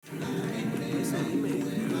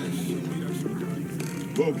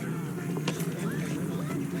Whoa. Come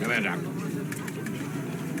here, doctor.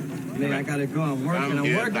 Hey, I gotta go. I'm working.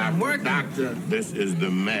 I'm working. Doctor, this is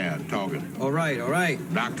the mayor talking. All right.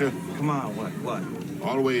 Doctor, Come on, what?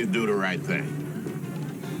 always do the right thing.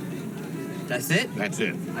 That's it? That's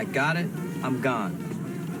it. I got it. I'm gone.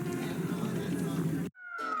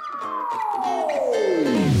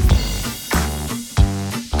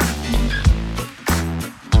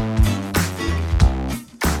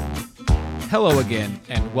 Hello again,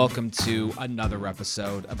 and welcome to another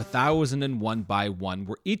episode of 1001 by 1,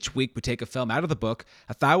 where each week we take a film out of the book,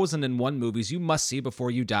 1001 Movies You Must See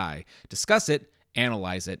Before You Die, discuss it,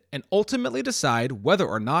 analyze it, and ultimately decide whether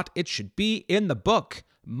or not it should be in the book.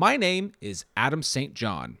 My name is Adam St.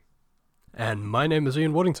 John. And my name is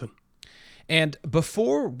Ian Woodington. And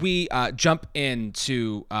before we jump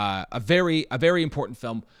into a very important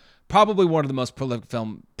film, probably one of the most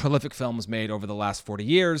prolific films made over the last 40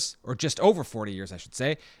 years, or just over 40 years, I should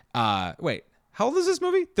say. Wait, how old is this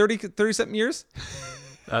movie? 30-something years?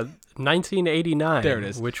 1989. There it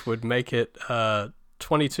is. Which would make it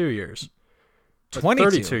 22 years. 22.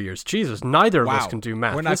 32 years. Jesus, neither of us Wow. can do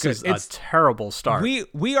math. We're not This good. is It's- a terrible start.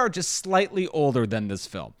 We are just slightly older than this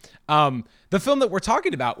film. The film that we're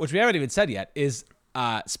talking about, which we haven't even said yet, is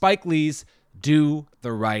Spike Lee's Do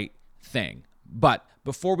the Right Thing. But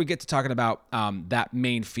before we get to talking about that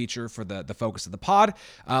main feature for the focus of the pod,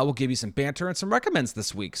 we'll give you some banter and some recommends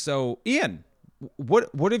this week. So, Ian,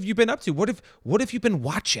 what have you been up to? What have you been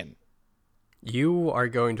watching? You are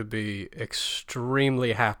going to be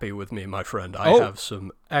extremely happy with me, my friend. I Oh. have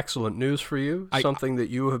some excellent news for you, something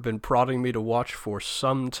that you have been prodding me to watch for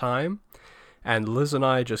some time, and Liz and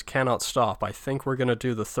I just cannot stop. I think we're going to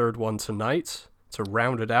do the third one tonight to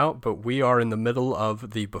round it out, but we are in the middle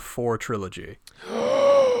of the Before trilogy.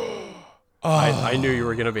 I knew you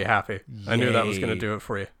were going to be happy. I knew that was going to do it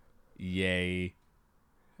for you. Yay.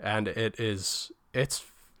 And it's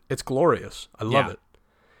glorious. I love Yeah. it.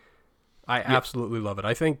 I absolutely love it.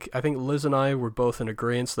 I think Liz and I were both in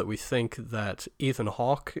agreement that we think that Ethan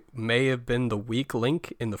Hawke may have been the weak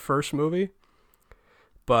link in the first movie,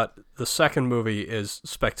 but the second movie is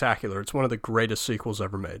spectacular. It's one of the greatest sequels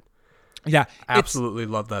ever made. Yeah. Absolutely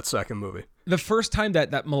love that second movie. The first time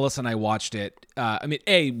that Melissa and I watched it, I mean,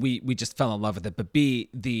 A, we just fell in love with it, but B,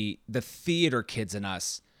 the theater kids in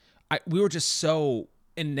us, we were just so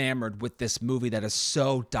enamored with this movie that is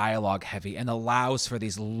so dialogue heavy and allows for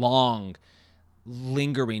these long,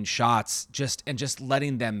 lingering shots, just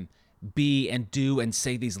letting them be and do and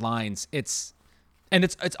say these lines. It's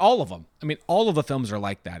all of them. I mean, all of the films are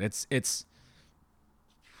like that.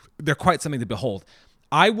 They're quite something to behold.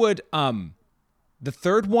 I would the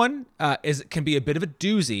third one can be a bit of a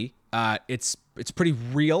doozy. It's pretty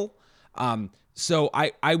real. So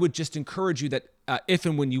I would just encourage you that if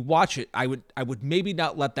and when you watch it, I would maybe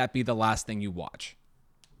not let that be the last thing you watch.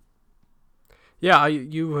 Yeah,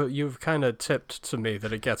 you've kind of tipped to me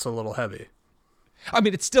that it gets a little heavy. I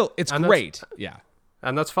mean, it's great. Yeah.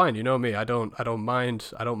 And that's fine. You know me. I don't mind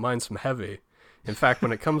some heavy. In fact,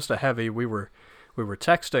 when it comes to heavy, we were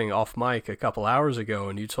texting off mic a couple hours ago,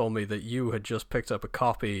 and you told me that you had just picked up a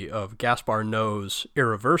copy of Gaspar Noé's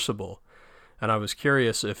Irreversible, and I was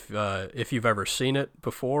curious if you've ever seen it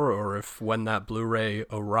before, or if when that Blu-ray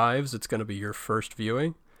arrives, it's going to be your first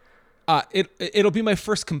viewing. It'll be my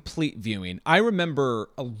first complete viewing. I remember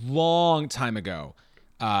a long time ago.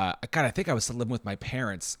 I think I was still living with my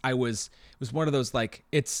parents. It was one of those, like,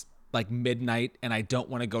 it's like midnight and I don't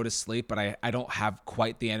want to go to sleep, but I don't have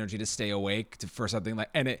quite the energy to stay awake for something like,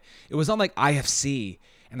 and it was on like IFC,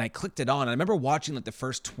 and I clicked it on, and I remember watching like the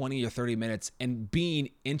first 20 or 30 minutes and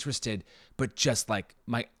being interested, but just like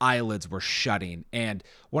my eyelids were shutting. And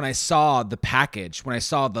when I saw the package, when I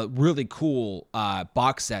saw the really cool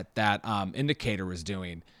box set that Indicator was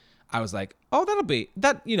doing, I was like, oh, that'll be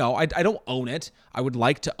that. You know, I don't own it. I would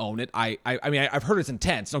like to own it. I mean, I've heard it's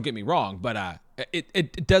intense. Don't get me wrong, but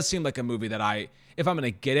it does seem like a movie that if I'm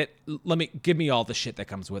gonna get it, give me all the shit that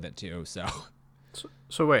comes with it too.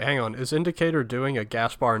 So wait, hang on. Is Indicator doing a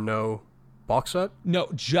Gaspar Noé box set? No,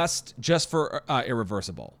 just for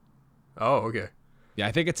Irreversible. Oh, okay. Yeah,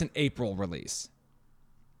 I think it's an April release.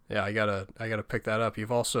 Yeah, I gotta pick that up.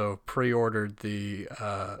 You've also pre-ordered the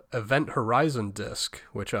Event Horizon disc,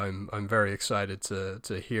 which I'm very excited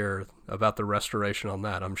to hear about the restoration on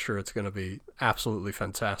that. I'm sure it's going to be absolutely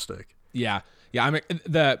fantastic. Yeah. I mean,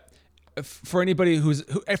 for anybody who's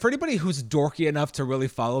dorky enough to really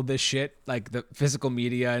follow this shit, like the physical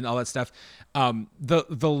media and all that stuff,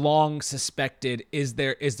 the long suspected is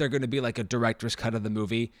there going to be like a director's cut of the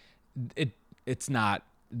movie? It's not.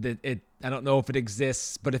 I don't know if it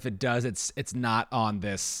exists, but if it does, it's not on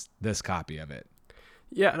this copy of it.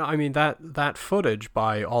 Yeah, no, I mean that footage,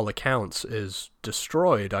 by all accounts, is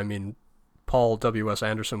destroyed. I mean, Paul W.S.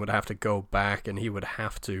 Anderson would have to go back and he would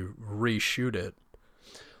have to reshoot it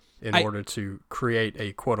in order to create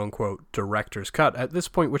a quote-unquote director's cut at this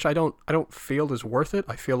point, which I don't feel is worth it.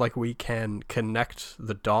 I feel like we can connect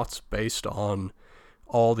the dots based on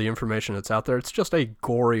all the information that's out there. It's just a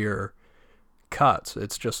gorier cut.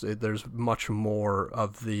 It's just there's much more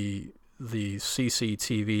of the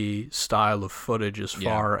CCTV style of footage as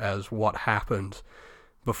far as what happened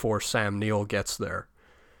before Sam Neill gets there.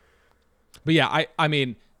 But yeah, I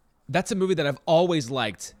mean, that's a movie that I've always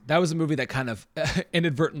liked. That was a movie that kind of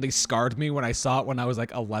inadvertently scarred me when I saw it when I was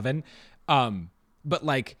like 11. But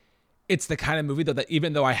like, it's the kind of movie though that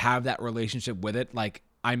even though I have that relationship with it, like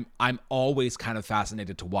I'm always kind of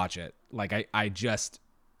fascinated to watch it. Like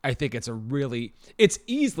I think it's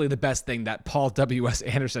easily the best thing that Paul W.S.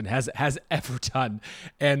 Anderson has ever done.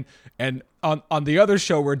 And on the other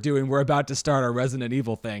show we're about to start our Resident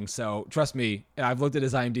Evil thing. So trust me, I've looked at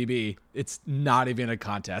his IMDb. It's not even a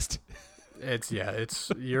contest. It's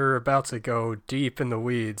you're about to go deep in the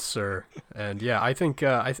weeds, sir. And yeah, I think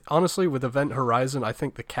honestly with Event Horizon, I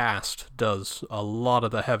think the cast does a lot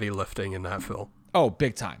of the heavy lifting in that film. Oh,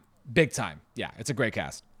 big time. Yeah, it's a great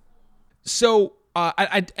cast. So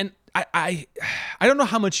I don't know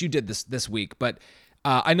how much you did this week, but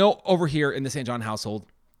I know over here in the St. John household,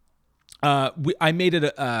 I made it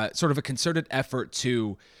a sort of a concerted effort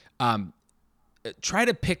to try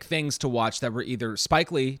to pick things to watch that were either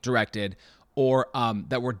Spike Lee directed or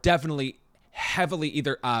that were definitely heavily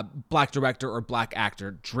either black director or black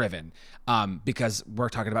actor driven, because we're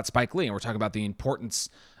talking about Spike Lee and we're talking about the importance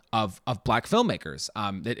of black filmmakers.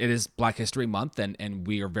 It is Black History Month, and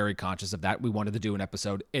we are very conscious of that. We wanted to do an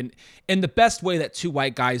episode in the best way that two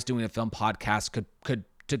white guys doing a film podcast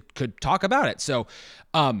could talk about it. So,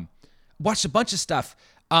 watched a bunch of stuff.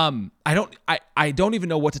 I don't even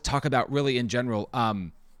know what to talk about really in general.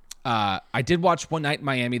 I did watch One Night in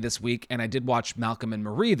Miami this week, and I did watch Malcolm and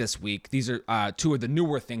Marie this week. These are two of the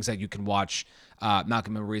newer things that you can watch.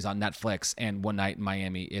 Malcolm and Marie is on Netflix, and One Night in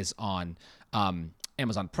Miami is on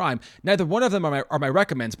Amazon Prime. Neither one of them are my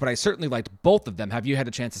recommends, but I certainly liked both of them. Have you had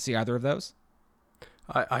a chance to see either of those?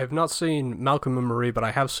 I have not seen Malcolm and Marie, but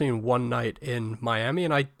I have seen One Night in Miami,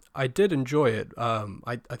 and I did enjoy it.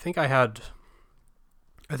 I think I had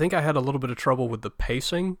a little bit of trouble with the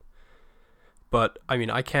pacing, but I mean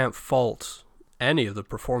I can't fault any of the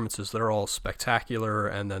performances. They're all spectacular,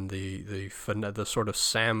 and then the sort of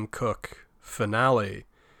Sam Cooke finale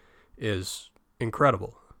is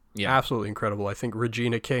incredible. Yeah, absolutely incredible. I think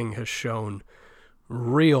Regina King has shown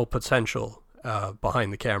real potential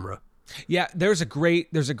behind the camera. Yeah, there's a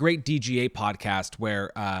great DGA podcast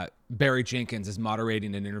where Barry Jenkins is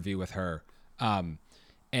moderating an interview with her,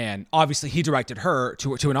 and obviously he directed her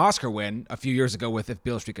to an Oscar win a few years ago with If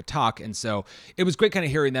Beale Street Could Talk, and so it was great kind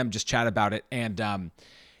of hearing them just chat about it, and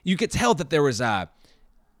you could tell that there was like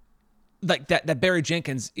that Barry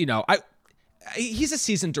Jenkins, he's a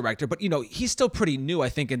seasoned director, but he's still pretty new, I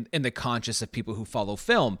think, in the conscious of people who follow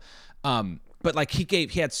film. But like he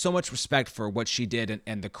had so much respect for what she did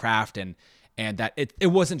and the craft and that it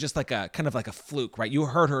wasn't just like a kind of like a fluke, right? You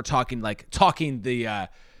heard her talking the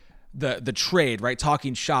trade, right?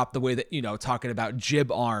 Talking shop the way that, talking about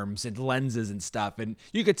jib arms and lenses and stuff. And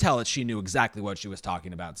you could tell that she knew exactly what she was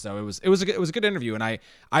talking about. So it was a good interview. And I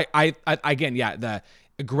again, yeah,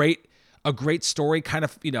 a great story kind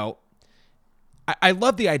of, I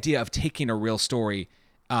love the idea of taking a real story,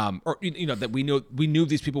 or that we knew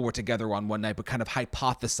these people were together on one night, but kind of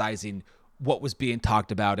hypothesizing what was being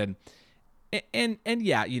talked about, and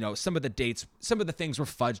yeah, some of the dates, some of the things were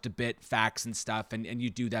fudged a bit, facts and stuff, and you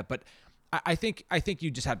do that, but I think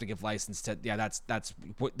you just have to give license to that's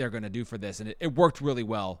what they're going to do for this, and it worked really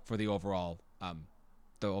well for the overall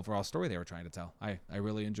story they were trying to tell. I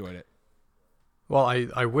really enjoyed it. Well,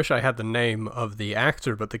 I wish I had the name of the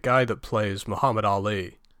actor, but the guy that plays Muhammad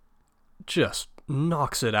Ali just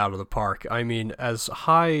knocks it out of the park. I mean, as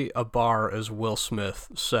high a bar as Will Smith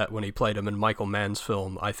set when he played him in Michael Mann's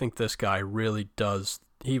film, I think this guy really does.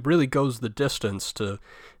 He really goes the distance to,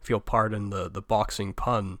 if you'll pardon the boxing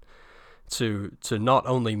pun, to not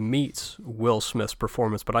only meet Will Smith's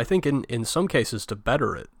performance, but I think in some cases to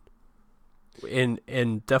better it in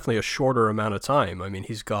definitely a shorter amount of time. I mean,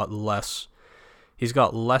 he's got less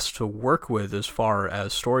to work with as far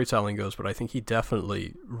as storytelling goes, but I think he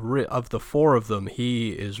definitely, of the four of them,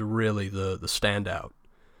 he is really the standout.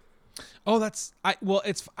 Oh, that's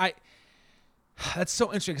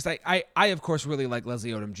so interesting because I of course really like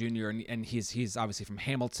Leslie Odom Jr. and he's obviously from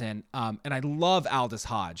Hamilton, and I love Aldous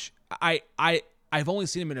Hodge. I've only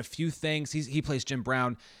seen him in a few things. He plays Jim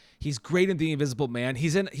Brown. He's great in The Invisible Man.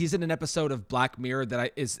 He's in an episode of Black Mirror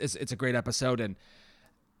that it's a great episode, and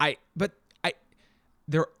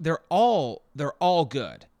they're all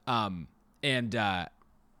good.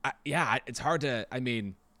 It's hard to. I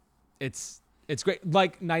mean, it's great.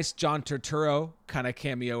 Like nice John Turturro kind of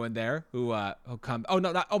cameo in there. Who'll come? Oh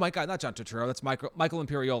no! Oh my God! Not John Turturro. That's Michael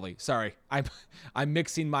Imperioli. Sorry, I'm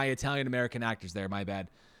mixing my Italian American actors there. My bad.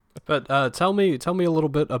 But tell me a little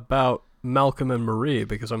bit about Malcolm and Marie,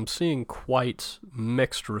 because I'm seeing quite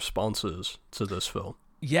mixed responses to this film.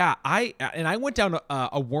 Yeah, I went down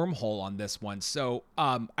a wormhole on this one. So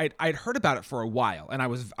I'd heard about it for a while, and I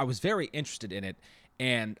was very interested in it.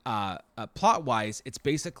 And plot wise, it's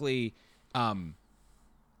basically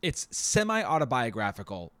it's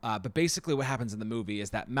semi-autobiographical. But basically, what happens in the movie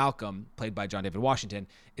is that Malcolm, played by John David Washington,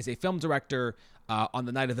 is a film director on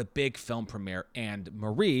the night of the big film premiere, and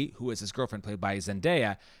Marie, who is his girlfriend, played by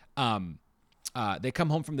Zendaya, they come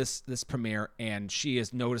home from this premiere, and she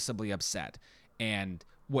is noticeably upset. And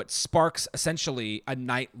what sparks essentially a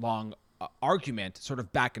night-long argument, sort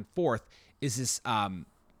of back and forth, is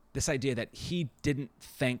this idea that he didn't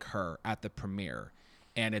thank her at the premiere,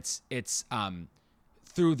 and it's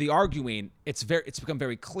through the arguing, it's become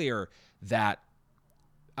very clear that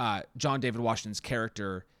John David Washington's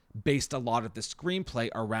character based a lot of the screenplay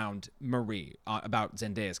around Marie, about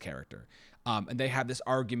Zendaya's character, and they have this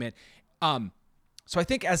argument. So I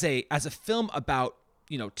think as a film about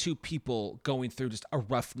two people going through just a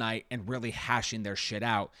rough night and really hashing their shit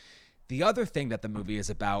out, the other thing that the movie is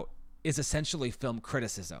about is essentially film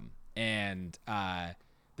criticism. And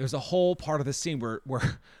there's a whole part of the scene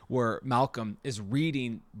where Malcolm is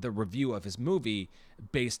reading the review of his movie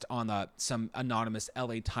based on some anonymous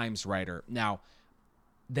LA Times writer. Now,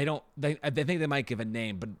 they think they might give a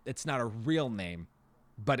name, but it's not a real name.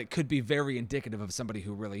 But it could be very indicative of somebody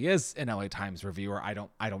who really is an LA Times reviewer. I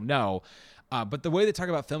don't know. But the way they talk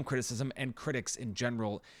about film criticism and critics in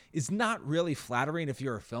general is not really flattering if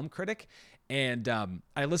you're a film critic. And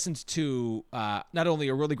I listened to not only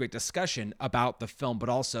a really great discussion about the film, but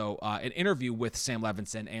also an interview with Sam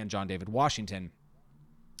Levinson and John David Washington.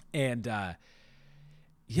 And I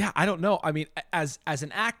don't know. I mean, as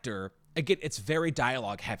an actor, again, it's very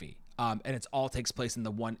dialogue heavy. And it's all takes place in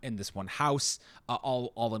this one house,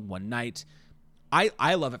 all in one night.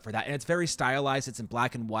 I love it for that, and it's very stylized. It's in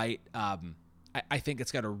black and white. I think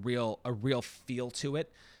it's got a real feel to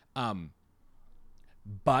it.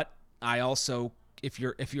 But I also, if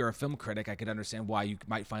you're a film critic, I could understand why you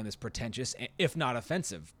might find this pretentious, if not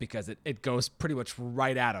offensive, because it goes pretty much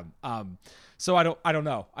right at them. So I don't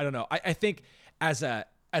know. I think as a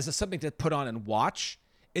something to put on and watch,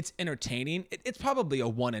 it's entertaining. It's probably a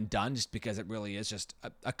one and done, just because it really is just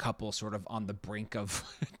a couple sort of on the brink of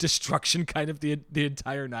destruction kind of the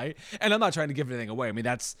entire night. And I'm not trying to give anything away. I mean,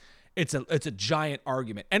 it's a giant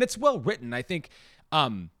argument, and it's well written. I think,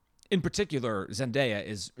 in particular, Zendaya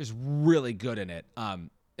is really good in it. And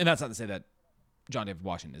that's not to say that John David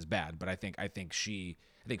Washington is bad, but I think she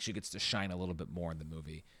gets to shine a little bit more in the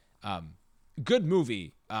movie. Good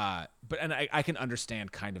movie, but I can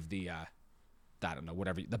understand kind of the I don't know,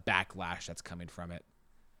 whatever the backlash that's coming from it.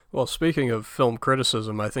 Well, speaking of film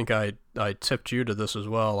criticism, I think I tipped you to this as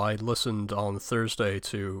well. I listened on Thursday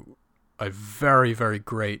to a very, very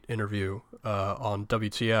great interview on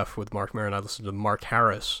WTF with Mark Maron. I listened to Mark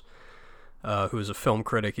Harris, who is a film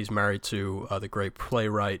critic. He's married to the great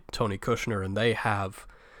playwright Tony Kushner, and they have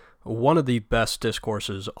one of the best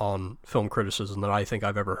discourses on film criticism that I think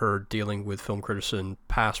I've ever heard, dealing with film criticism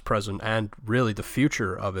past, present, and really the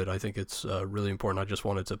future of it. I think it's really important. I just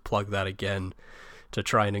wanted to plug that again to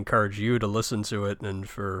try and encourage you to listen to it, and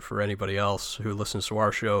for anybody else who listens to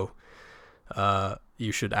our show,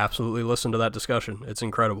 you should absolutely listen to that discussion. It's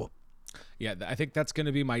incredible. Yeah, I think that's going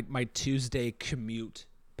to be my Tuesday commute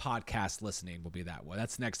podcast listening will be that one.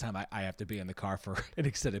 That's the next time I have to be in the car for an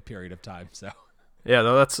extended period of time, so... Yeah,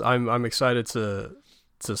 no, I'm excited to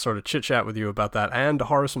sort of chit chat with you about that, and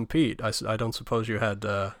Horace and Pete. I don't suppose you had.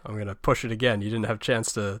 I'm gonna push it again. You didn't have a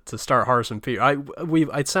chance to start Horace and Pete.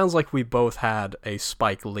 It sounds like we both had a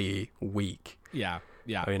Spike Lee week. Yeah.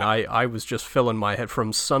 I mean, I was just filling my head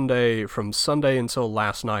from Sunday until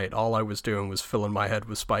last night. All I was doing was filling my head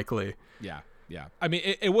with Spike Lee. Yeah. I mean,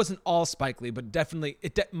 it wasn't all Spike Lee, but definitely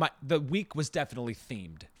the week was definitely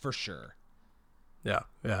themed for sure. Yeah,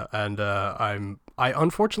 and I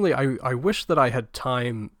unfortunately I wish that I had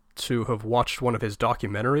time to have watched one of his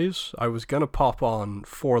documentaries. I was gonna pop on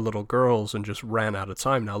Four Little Girls and just ran out of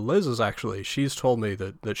time. Now Liz she's told me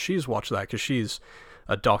that she's watched that because she's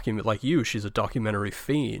she's a documentary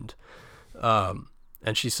fiend, and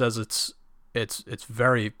she says it's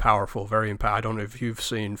very powerful, very I don't know if you've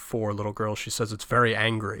seen Four Little Girls. She says it's very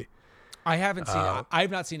angry. I haven't seen.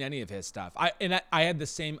 I've not seen any of his stuff. I had the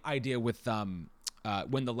same idea with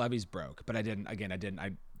When the Levees Broke, but I didn't. Again, I didn't.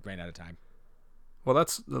 I ran out of time. Well,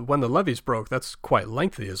 that's When the Levees Broke. That's quite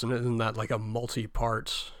lengthy, isn't it? Isn't that like a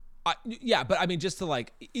multi-part? Yeah, but I mean, just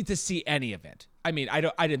to see any of it. I mean, I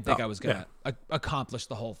didn't think I was gonna accomplish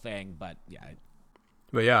the whole thing, but yeah.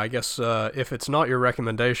 But yeah, I guess if it's not your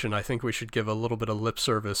recommendation, I think we should give a little bit of lip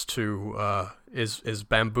service to is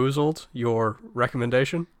Bamboozled your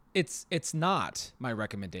recommendation? It's not my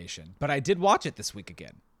recommendation, but I did watch it this week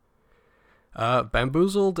again.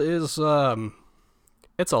 Bamboozled is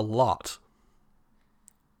it's a lot.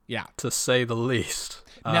 Yeah, to say the least.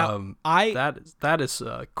 Now, that is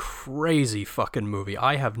a crazy fucking movie.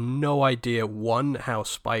 I have no idea, one, how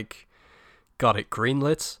Spike got it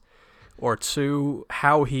greenlit, or two,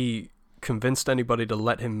 how he convinced anybody to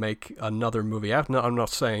let him make another movie. I'm not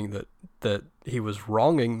saying that he was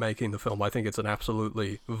wronging making the film. I think it's an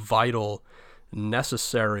absolutely vital,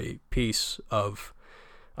 necessary piece of,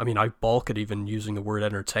 I mean, I balk at even using the word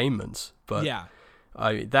entertainment, but yeah,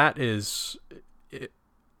 that is...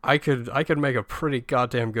 I could make a pretty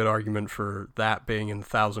goddamn good argument for that being in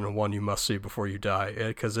 1001 You Must See Before You Die,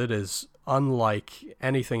 because it is unlike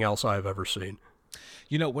anything else I've ever seen.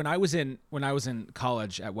 You know, when I was in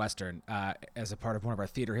college at Western, as a part of one of our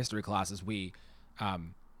theater history classes, we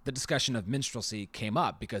the discussion of minstrelsy came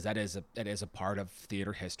up because that is a part of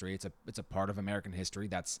theater history. It's a part of American history.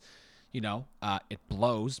 That's, it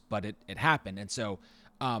blows, but it happened, and so.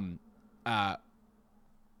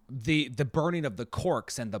 The burning of the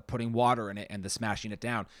corks and the putting water in it and the smashing it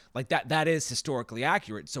down, like that is historically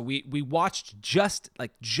accurate. So we watched just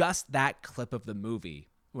that clip of the movie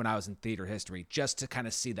when I was in theater history, just to kind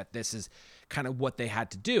of see that this is kind of what they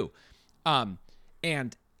had to do. And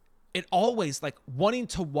it always, like, wanting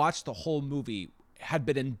to watch the whole movie had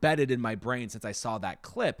been embedded in my brain since I saw that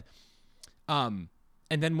clip. And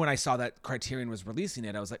then when I saw that Criterion was releasing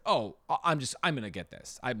it, I was like, oh, I'm going to get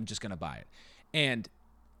this. I'm just going to buy it. And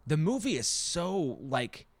the movie is so,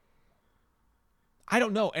 like, I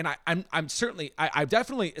don't know. And I'm certainly, I've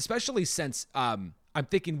definitely, especially since I'm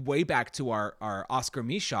thinking way back to our Oscar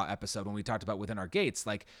Micheaux episode when we talked about Within Our Gates.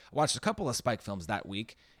 Like, I watched a couple of Spike films that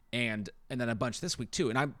week and then a bunch this week too.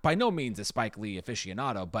 And I'm by no means a Spike Lee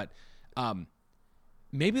aficionado, but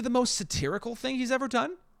maybe the most satirical thing he's ever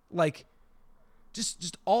done. Like,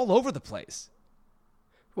 just all over the place.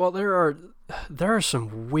 Well, there are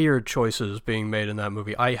some weird choices being made in that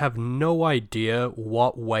movie. I have no idea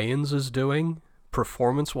what Wayans is doing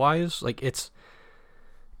performance-wise. Like, is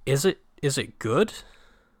it good?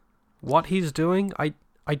 What he's doing? I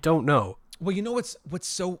don't know. Well, you know what's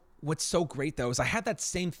so great though is I had that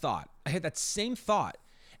same thought.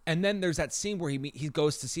 And then there's that scene where he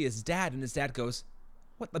goes to see his dad, and his dad goes,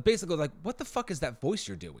 basically like, what the fuck is that voice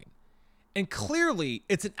you're doing? And clearly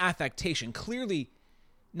it's an affectation. Clearly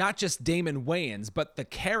not just Damon Wayans, but the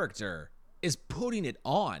character is putting it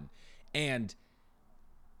on. And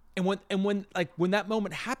when that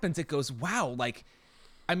moment happens, it goes, wow, like,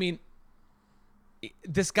 I mean,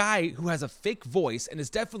 this guy who has a fake voice and is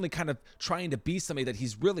definitely kind of trying to be somebody that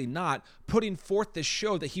he's really not, putting forth this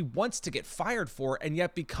show that he wants to get fired for, and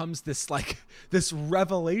yet becomes this, like, this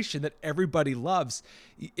revelation that everybody loves.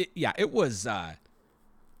 It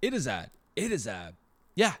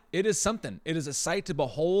is something. It is a sight to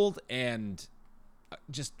behold, and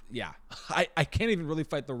I can't even really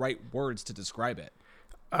find the right words to describe it.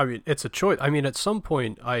 I mean, it's a choice. I mean, at some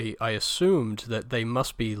point, I assumed that they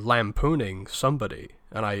must be lampooning somebody,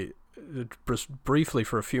 and I just briefly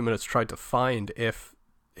for a few minutes tried to find if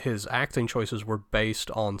his acting choices were based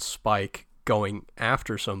on Spike going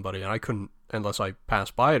after somebody, and I couldn't, unless I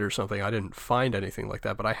passed by it or something. I didn't find anything like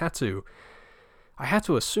that, but I had to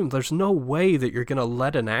assume there's no way that you're going to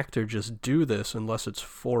let an actor just do this unless it's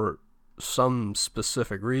for some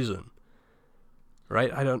specific reason.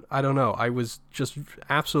 Right? I don't know. I was just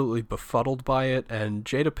absolutely befuddled by it, and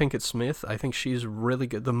Jada Pinkett Smith, I think she's really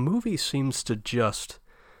good. The movie seems to just,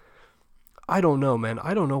 I don't know, man.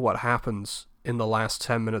 I don't know what happens in the last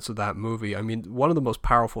 10 minutes of that movie. I mean, one of the most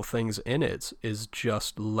powerful things in it is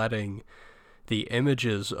just letting the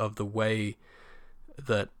images of the way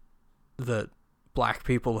that Black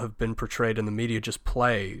people have been portrayed in the media just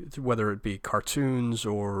play, whether it be cartoons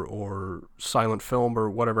or silent film or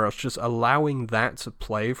whatever else. Just allowing that to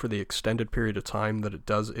play for the extended period of time that it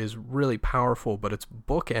does is really powerful, but it's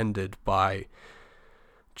bookended by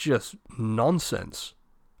just nonsense.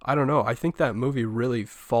 I don't know. I think that movie really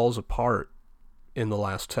falls apart in the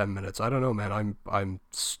last 10 minutes. I don't know, man. I'm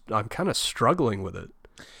kind of struggling with it.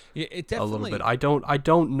 It a little definitely bit. I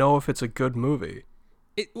don't know if it's a good movie.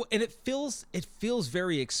 it feels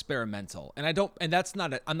very experimental, and that's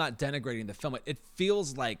not I'm not denigrating the film. It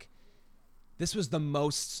feels like this was the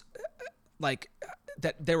most like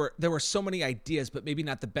that there were so many ideas, but maybe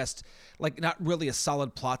not the best, like not really a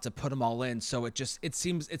solid plot to put them all in. So it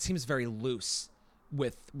seems very loose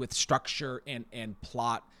with structure and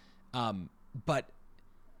plot. But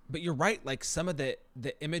you're right. Like some of the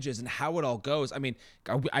images and how it all goes. I mean,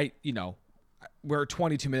 I we're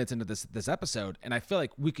 22 minutes into this episode, and I feel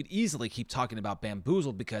like we could easily keep talking about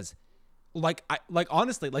Bamboozled because,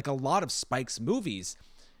 honestly, like a lot of Spike's movies,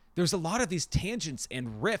 there's a lot of these tangents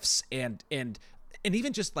and riffs and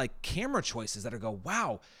even just like camera choices that are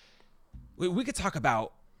wow. We could talk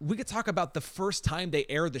about the first time they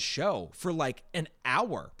aired the show for like an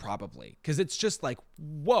hour probably, because it's just like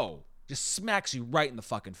whoa, just smacks you right in the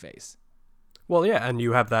fucking face. Well, yeah, and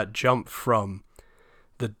you have that jump from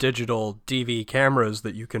the digital DV cameras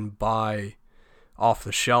that you can buy off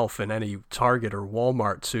the shelf in any Target or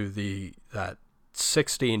Walmart to that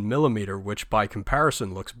 16 millimeter, which by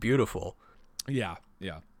comparison looks beautiful. Yeah.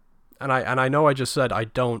 And I know I just said I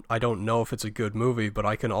don't know if it's a good movie, but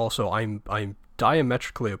I can also I'm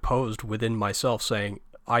diametrically opposed within myself, saying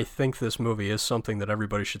I think this movie is something that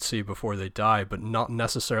everybody should see before they die, but not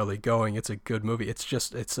necessarily going it's a good movie. It's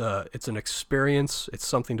just it's an experience. It's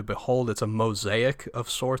something to behold. It's a mosaic of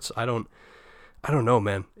sorts. I don't know,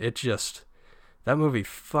 man. It just, that movie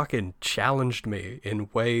fucking challenged me in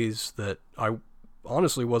ways that I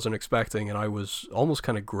honestly wasn't expecting, and I was almost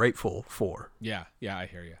kind of grateful for. Yeah, I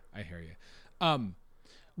hear you.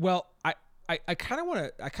 Well, I kind of want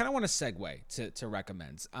to segue to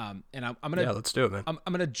recommends. And I'm gonna let's do it, man. I'm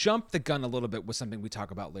gonna jump the gun a little bit with something we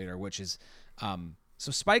talk about later, which is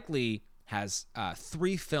so Spike Lee has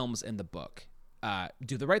 3 films in the book: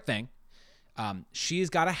 Do the Right Thing, She's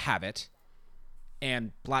Gotta Have It,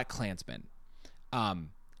 and Black Klansman.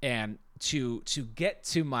 And to get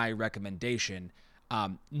to my recommendation,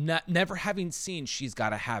 never having seen She's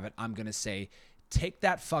Gotta Have It, I'm gonna say take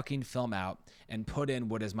that fucking film out and put in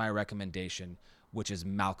what is my recommendation, which is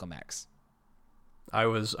Malcolm X. I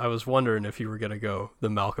was wondering if you were going to go the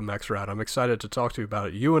Malcolm X route. I'm excited to talk to you about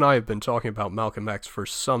it. You and I have been talking about Malcolm X for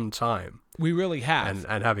some time. We really have.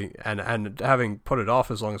 And having put it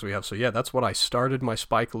off as long as we have. So yeah, that's what I started my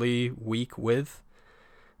Spike Lee week with.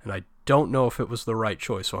 And I don't know if it was the right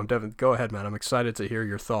choice. So I'm definitely, go ahead, man. I'm excited to hear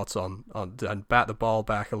your thoughts on and bat the ball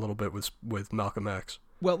back a little bit with Malcolm X.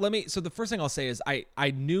 Well, so the first thing I'll say is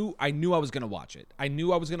I knew I was going to watch it. I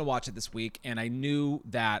knew I was going to watch it this week, and I knew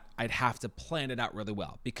that I'd have to plan it out really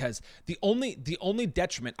well, because the only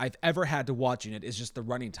detriment I've ever had to watching it is just the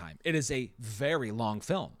running time. It is a very long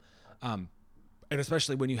film. And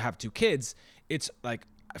especially when you have 2 kids, it's like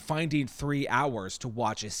finding 3 hours to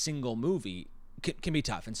watch a single movie can be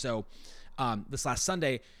tough. And so this last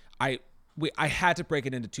Sunday, I had to break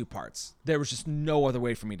it into 2 parts. There was just no other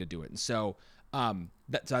way for me to do it. And so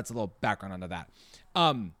that's a little background onto that.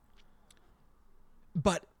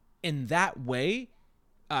 But in that way,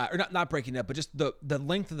 or not breaking it up, but just the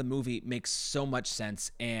length of the movie makes so much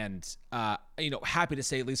sense. And, happy to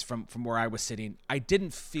say, at least from where I was sitting, I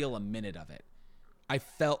didn't feel a minute of it. I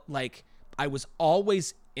felt like I was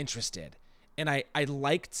always interested, and I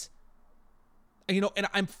liked, and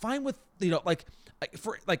I'm fine with,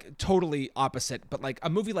 for totally opposite, but like a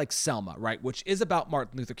movie like Selma, right, which is about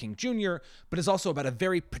Martin Luther King Jr., but is also about a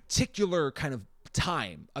very particular kind of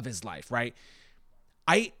time of his life, right?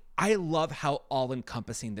 I love how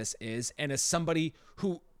all-encompassing this is, and as somebody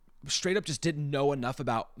who straight up just didn't know enough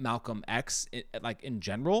about Malcolm X, in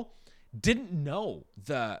general, didn't know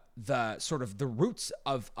the sort of the roots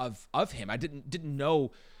of him. I didn't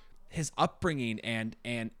know his upbringing and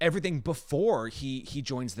everything before he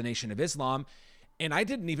joins the Nation of Islam. And I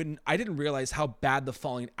didn't realize how bad the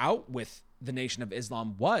falling out with the Nation of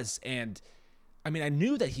Islam was. And I mean, I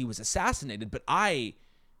knew that he was assassinated, but I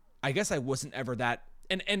guess I wasn't ever that.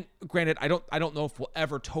 And granted, I don't know if we'll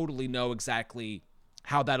ever totally know exactly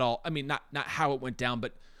how that all, I mean, not how it went down,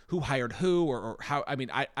 but who hired who or how, I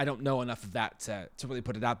mean, I don't know enough of that to really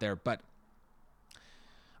put it out there. But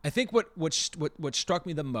I think what struck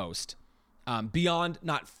me the most, beyond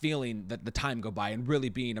not feeling the time go by and really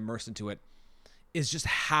being immersed into it, is just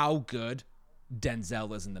how good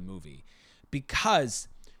Denzel is in the movie, because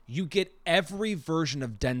you get every version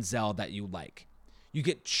of Denzel that you like. You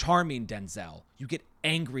get charming Denzel, you get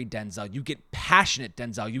angry Denzel, you get passionate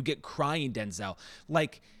Denzel, you get crying Denzel.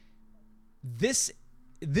 Like, this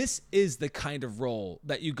this is the kind of role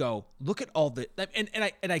that you go, look at all the, and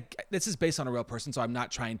I this is based on a real person, so I'm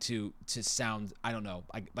not trying to sound, I don't know,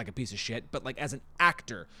 like a piece of shit, but like as an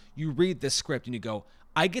actor, you read this script and you go,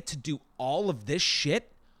 I get to do all of this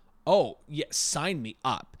shit. Oh yeah, sign me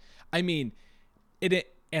up. I mean,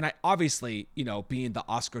 and I obviously, being the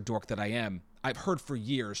Oscar dork that I am, I've heard for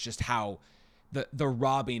years just how the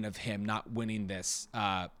robbing of him not winning this,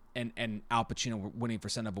 and Al Pacino winning for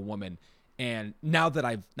Son of a Woman. And now that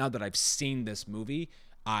I've seen this movie,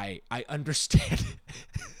 I understand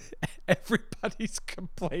everybody's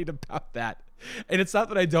complaint about that. And it's not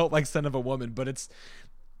that I don't like Son of a Woman, but it's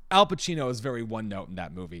Al Pacino is very one note in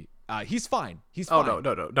that movie. He's fine. He's fine. Oh,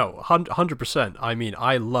 no, 100%. I mean,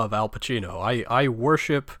 I love Al Pacino. I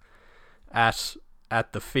worship at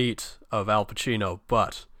the feet of Al Pacino,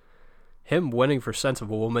 but him winning for Scent of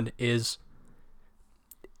a Woman is,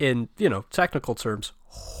 in, technical terms,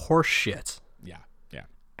 horseshit. Yeah.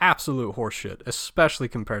 Absolute horseshit, especially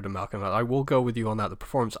compared to Malcolm X. I will go with you on that, the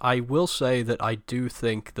performance. I will say that I do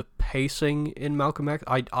think the pacing in Malcolm X,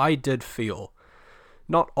 I did feel,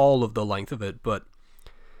 not all of the length of it, but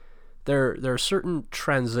there are certain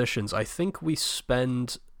transitions. I think we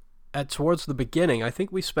spend, towards the beginning, I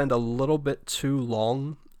think we spend a little bit too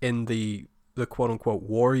long in the quote-unquote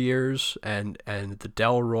war years and the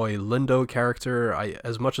Delroy Lindo character.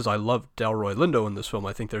 As much as I love Delroy Lindo in this film,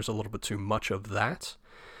 I think there's a little bit too much of that.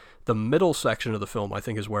 The middle section of the film, I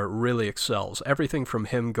think, is where it really excels. Everything from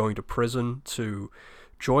him going to prison to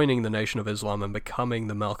joining the Nation of Islam and becoming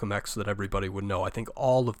the Malcolm X that everybody would know. I think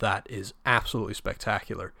all of that is absolutely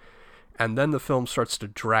spectacular. And then the film starts to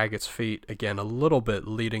drag its feet again a little bit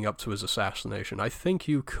leading up to his assassination. I think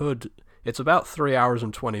you could... It's about 3 hours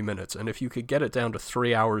and 20 minutes, and if you could get it down to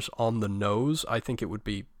 3 hours on the nose, I think it would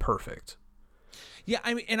be perfect. Yeah,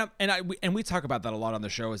 I mean, and we talk about that a lot on the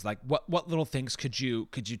show. Is like, what little things could you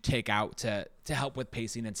take out to help with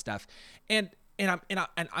pacing and stuff, and I'm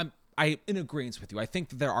in agreement with you. I think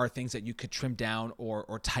that there are things that you could trim down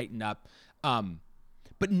or tighten up,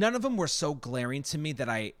 but none of them were so glaring to me that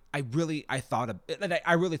I really thought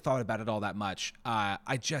about it all that much.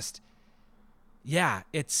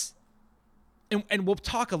 It's. And we'll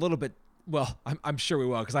talk a little bit. Well, I'm sure we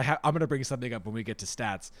will, because I'm going to bring something up when we get to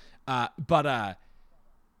stats. I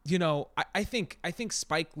think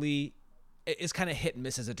Spike Lee is kind of hit and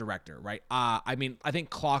miss as a director, right? I mean, I think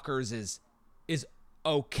Clockers is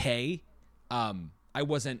okay. I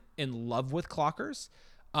wasn't in love with Clockers,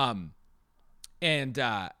 but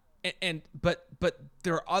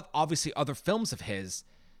there are obviously other films of his.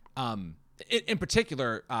 In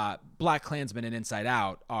particular, Black Klansman and Inside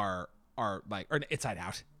Out are like, or Inside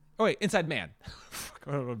Out. Oh wait, Inside Man.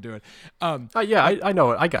 I don't know what I'm doing. I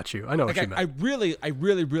know it. I got you. I know what you meant. I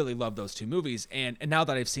really love those two movies, and now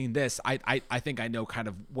that I've seen this, I think I know kind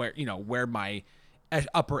of where my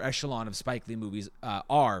upper echelon of Spike Lee movies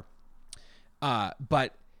are.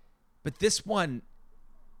 But this one,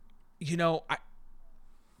 I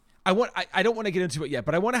don't want to get into it yet,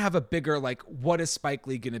 but I want to have a bigger, like, what is Spike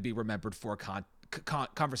Lee going to be remembered for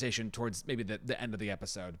conversation towards maybe the end of the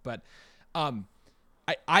episode. But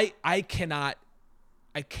I cannot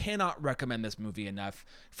recommend this movie enough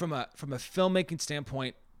from a filmmaking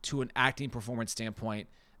standpoint to an acting performance standpoint.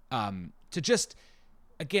 To just,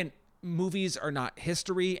 again, movies are not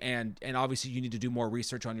history, and obviously you need to do more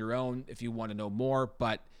research on your own if you want to know more,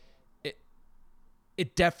 but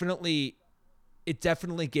it definitely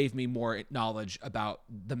gave me more knowledge about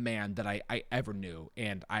the man that I ever knew.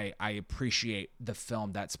 And I appreciate the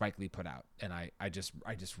film that Spike Lee put out. And I just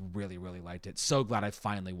really, really liked it. So glad I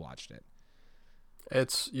finally watched it.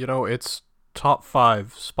 It's top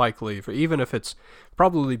 5 Spike Lee, even if it's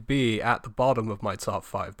probably be at the bottom of my top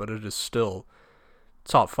 5, but it is still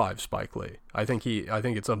top 5 Spike Lee. I think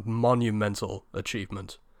it's a monumental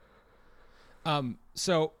achievement.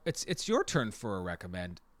 So it's your turn for a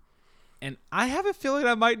recommend. And I have a feeling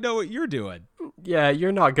I might know what you're doing. Yeah,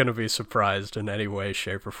 you're not going to be surprised in any way,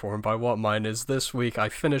 shape, or form by what mine is. This week, I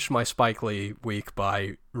finished my Spike Lee week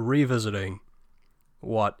by revisiting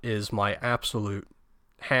what is my absolute,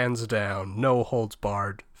 hands down, no holds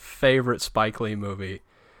barred, favorite Spike Lee movie.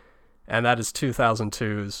 And that is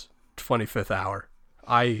 2002's 25th Hour.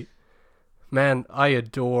 I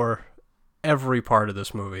adore every part of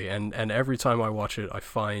this movie, and every time I watch it, I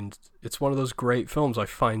find it's one of those great films. I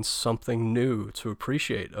find something new to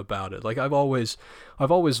appreciate about it. Like, I've always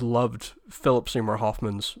loved Philip Seymour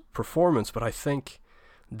Hoffman's performance, but I think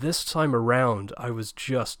this time around I was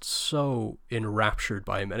just so enraptured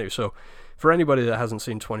by him. Anyway, so for anybody that hasn't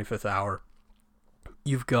seen 25th Hour,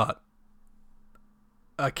 you've got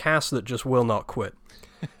a cast that just will not quit.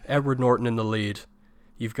 Edward Norton in the lead.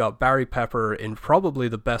 You've got Barry Pepper in probably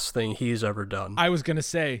the best thing he's ever done. I was gonna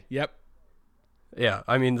say, yep. Yeah,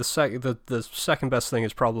 I mean, the second best thing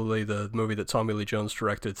is probably the movie that Tommy Lee Jones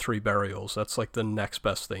directed, Three Burials. That's like the next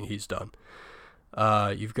best thing he's done.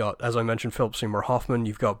 You've got, as I mentioned, Philip Seymour Hoffman.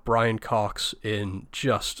 You've got Brian Cox in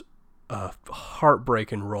just a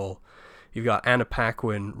heartbreaking role. You've got Anna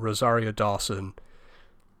Paquin, Rosario Dawson.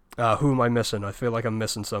 Who am I missing? I feel like I'm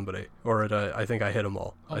missing somebody. Or I think I hit them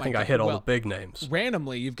all. I think I hit all the big names.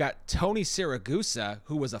 Randomly, you've got Tony Siragusa,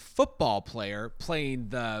 who was a football player, playing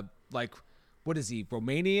the, like, what is he,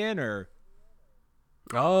 Romanian or?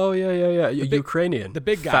 Oh, yeah. Ukrainian. The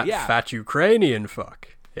big guy, Fat Ukrainian fuck.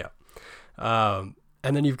 Yeah.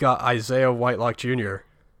 And then you've got Isaiah Whitelock Jr.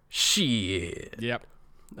 Shit. Yep.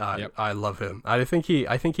 I love him. I think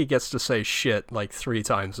he gets to say shit like 3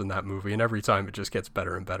 times in that movie, and every time it just gets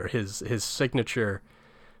better and better. His signature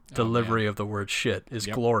delivery of the word shit is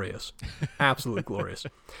glorious. Absolutely glorious.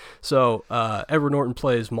 So Edward Norton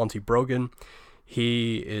plays Monty Brogan.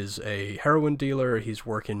 He is a heroin dealer. He's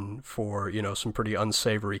working for, some pretty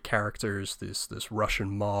unsavory characters, this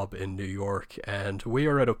Russian mob in New York. And we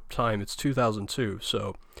are at a time, it's 2002,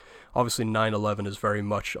 so obviously 9/11 is very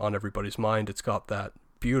much on everybody's mind. It's got that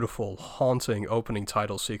beautiful, haunting opening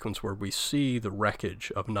title sequence where we see the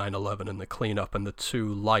wreckage of 9/11 and the cleanup and the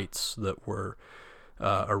 2 lights that were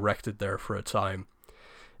erected there for a time.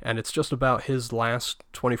 And it's just about his last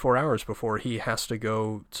 24 hours before he has to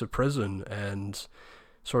go to prison and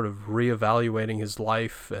sort of reevaluating his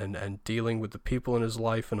life and dealing with the people in his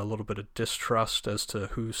life and a little bit of distrust as to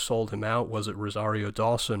who sold him out. Was it Rosario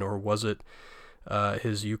Dawson or was it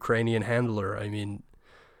his Ukrainian handler? I mean,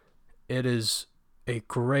 it is a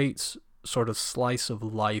great sort of slice of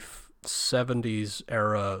life 70s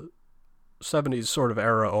sort of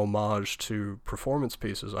era homage to performance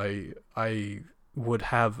pieces. I would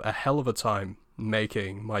have a hell of a time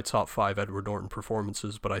making my top 5 Edward Norton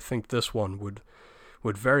performances, but I think this one would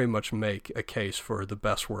very much make a case for the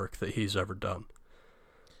best work that he's ever done.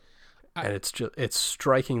 And it's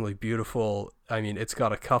strikingly beautiful. I mean, it's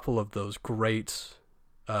got a couple of those great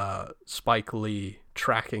Spike Lee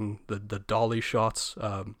tracking the dolly shots.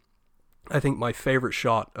 I think my favorite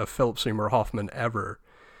shot of Philip Seymour Hoffman ever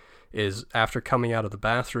is after coming out of the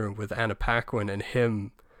bathroom with Anna Paquin and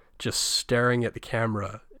him just staring at the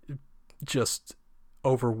camera, just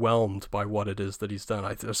overwhelmed by what it is that he's done.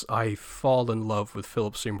 I fall in love with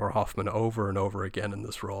Philip Seymour Hoffman over and over again in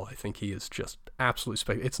this role. I think he is just absolutely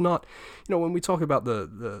spectacular. It's not, when we talk about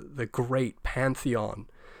the great pantheon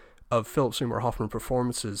of Philip Seymour Hoffman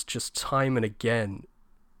performances, just time and again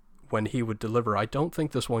when he would deliver, I don't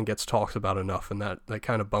think this one gets talked about enough, and that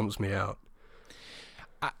kind of bums me out.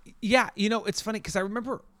 Yeah, it's funny because I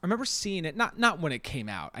remember seeing it, not when it came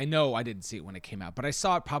out. I know I didn't see it when it came out, but I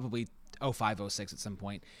saw it probably 05, 06 at some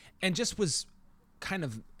point, and just was kind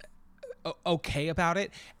of okay about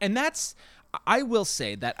it. And I will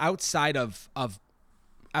say that outside of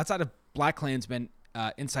Black Klansman,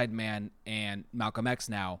 Inside Man, and Malcolm X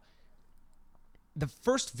now, the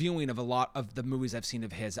first viewing of a lot of the movies I've seen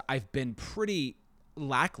of his, I've been pretty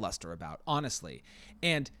lackluster about, honestly.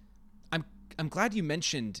 And I'm glad you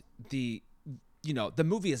mentioned the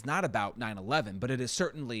movie is not about 9/11, but it is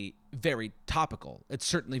certainly very topical. It's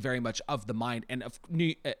certainly very much of the mind. And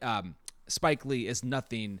Spike Lee is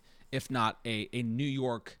nothing if not a New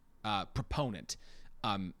York proponent.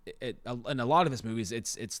 In a lot of his movies,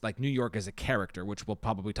 it's like New York as a character, which we'll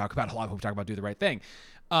probably talk about a lot when we talk about Do the Right Thing.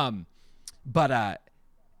 But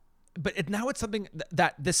now it's something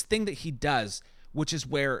that this thing that he does, which is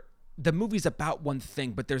where the movie's about one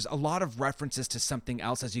thing, but there's a lot of references to something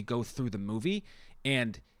else as you go through the movie,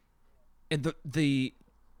 and the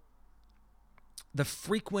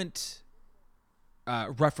frequent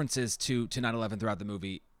references to 9/11 throughout the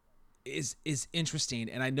movie is interesting.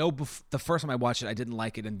 And I know the first time I watched it, I didn't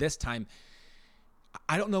like it, and this time,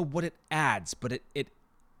 I don't know what it adds, but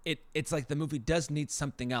it's like the movie does need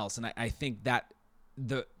something else, and I think that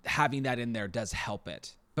having that in there does help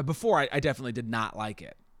it. But before, I definitely did not like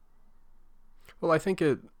it. Well, I think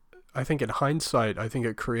in hindsight, I think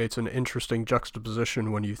it creates an interesting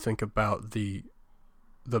juxtaposition when you think about the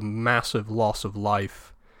massive loss of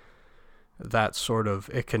life, that sort of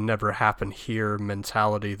it can never happen here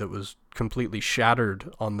mentality that was completely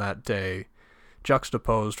shattered on that day,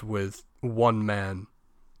 juxtaposed with one man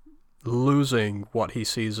losing what he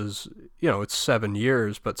sees as, it's 7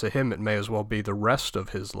 years, but to him it may as well be the rest of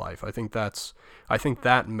his life. I think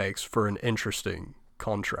that makes for an interesting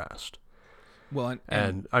contrast. Well,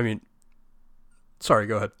 and I mean, sorry,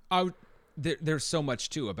 go ahead. There's so much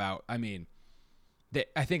too about. I mean,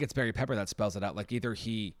 I think it's Barry Pepper that spells it out. Like either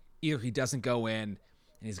he doesn't go in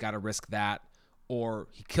and he's got to risk that, or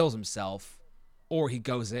he kills himself, or he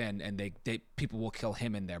goes in and they people will kill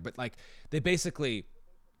him in there. But like they basically,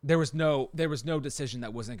 there was no decision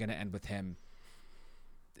that wasn't going to end with him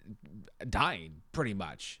dying, pretty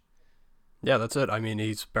much. Yeah, that's it. I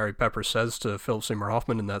mean, Barry Pepper says to Philip Seymour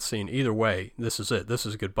Hoffman in that scene, either way, this is it. This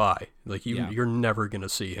is goodbye. Like you're never gonna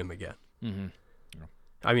see him again. Mm-hmm. Yeah.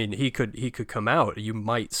 I mean, he could come out. You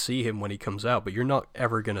might see him when he comes out, but you're not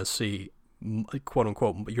ever gonna see, quote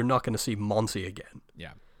unquote, you're not gonna see Monty again.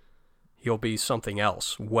 Yeah. He'll be something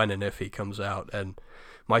else when and if he comes out. And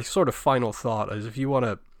my sort of final thought is, if you want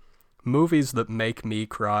to movies that make me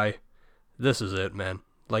cry, this is it, man.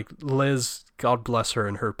 Like Liz, God bless her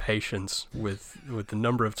and her patience with the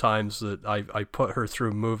number of times that I put her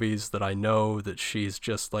through movies that I know that she's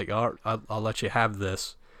just like, oh, I'll let you have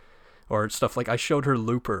this. Or stuff like, I showed her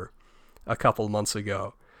Looper a couple months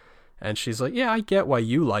ago, and she's like, yeah, I get why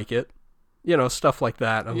you like it. You know, stuff like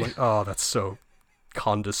that. I'm like, oh, that's so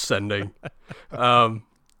condescending. But,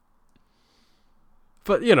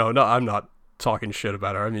 you know, no, I'm not talking shit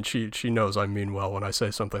about her. I mean, she knows I mean well when I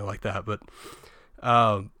say something like that, but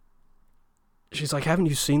she's like, haven't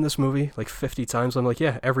you seen this movie like 50 times? I'm like,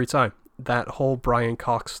 yeah, every time. That whole Brian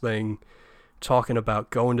Cox thing, talking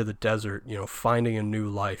about going to the desert, you know, finding a new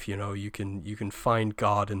life, you know, you can find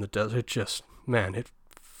God in the desert. It just, man, it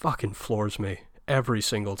fucking floors me every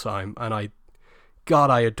single time. And I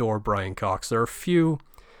adore Brian Cox. There are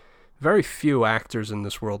very few actors in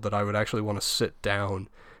this world that I would actually want to sit down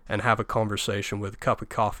and have a conversation with, a cup of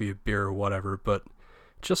coffee, a beer, or whatever, but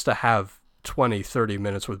just to have 20, 30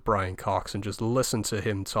 minutes with Brian Cox and just listen to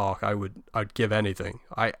him talk, I'd give anything.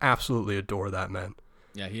 I absolutely adore that man.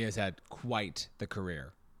 Yeah, he has had quite the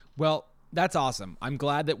career. Well, that's awesome. I'm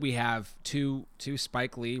glad that we have two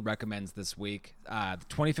Spike Lee recommends this week, The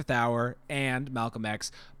 25th Hour and Malcolm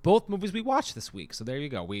X, both movies we watched this week. So there you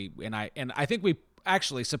go. I think we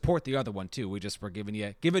actually support the other one too. We just were giving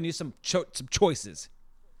you some choices.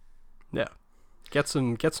 Yeah, get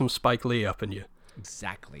some Spike Lee up in you.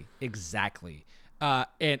 Exactly.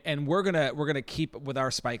 And we're gonna keep with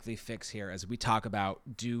our Spike Lee fix here as we talk about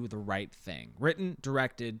Do the Right Thing, written,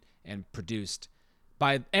 directed, and produced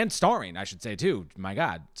by, and starring, I should say too. My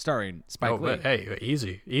God, starring Spike Lee. But hey,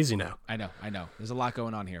 easy now. I know. There's a lot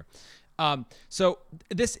going on here. So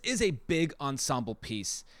this is a big ensemble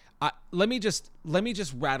piece. Let me just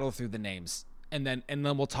rattle through the names, and then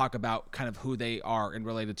we'll talk about kind of who they are and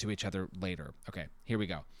related to each other later. Okay, here we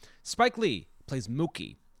go. Spike Lee plays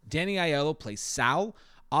Mookie. Danny Aiello plays Sal.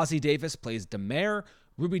 Ozzie Davis plays Demare.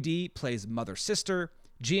 Ruby Dee plays Mother Sister.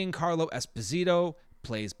 Giancarlo Esposito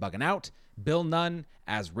plays Buggin' Out. Bill Nunn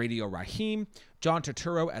as Radio Raheem. John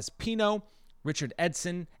Turturro as Pino. Richard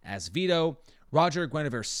Edson as Vito. Roger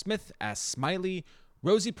Guinevere Smith as Smiley.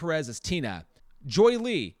 Rosie Perez as Tina. Joy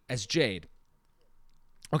Lee as Jade.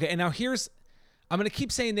 Okay, and now I'm going to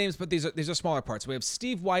keep saying names, but these are smaller parts. We have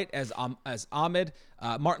Steve White as Ahmed,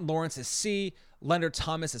 Martin Lawrence as C, Leonard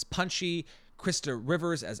Thomas as Punchy, Krista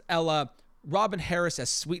Rivers as Ella, Robin Harris as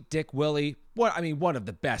Sweet Dick Willie. One of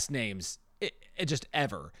the best names it just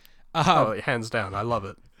ever. Hands down, I love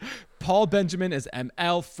it. Paul Benjamin as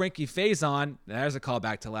ML, Frankie Faison, there's a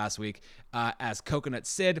callback to last week, as Coconut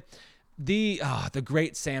Sid, the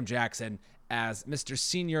great Sam Jackson as Mr.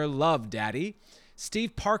 Senior Love Daddy,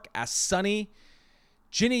 Steve Park as Sonny,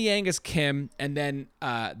 Ginny Yang as Kim, and then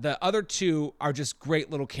the other two are just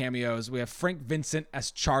great little cameos. We have Frank Vincent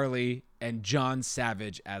as Charlie and John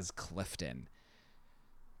Savage as Clifton.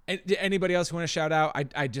 Anybody else you want to shout out?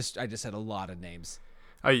 I just said a lot of names.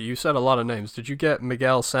 You said a lot of names. Did you get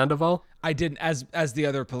Miguel Sandoval? I didn't, as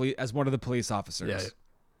one of the police officers.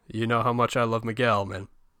 Yeah, you know how much I love Miguel, man.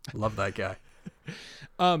 Love that guy.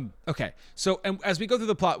 Okay, so and as we go through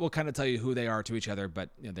the plot, we'll kind of tell you who they are to each other, but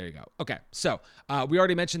there you go. Okay, so we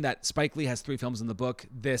already mentioned that Spike Lee has 3 films in the book.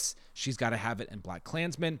 This, She's Gotta Have It, and Black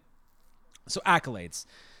Klansman. So accolades.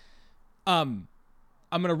 I'm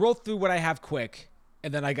gonna roll through what I have quick,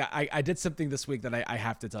 and then I did something this week that I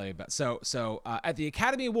have to tell you about. So at the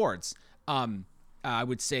Academy Awards, I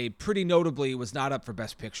would say pretty notably was not up for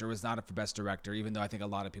Best Picture, was not up for Best Director, even though I think a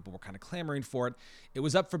lot of people were kind of clamoring for it. It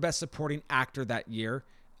was up for Best Supporting Actor that year.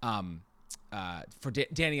 Danny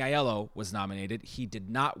Aiello was nominated. He did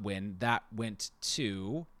not win. That went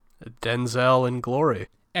to Denzel in Glory.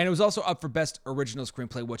 And it was also up for Best Original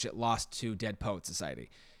Screenplay, which it lost to Dead Poets Society.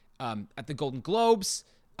 At the Golden Globes,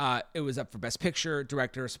 it was up for Best Picture,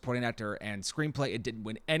 Director, Supporting Actor, and Screenplay. It didn't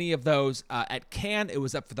win any of those. At Cannes, it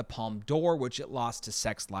was up for the Palme d'Or, which it lost to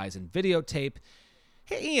Sex, Lies, and Videotape.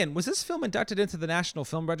 Hey, Ian, was this film inducted into the National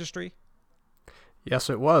Film Registry? Yes,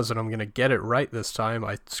 it was, and I'm gonna get it right this time.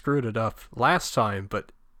 I screwed it up last time,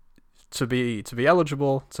 but to be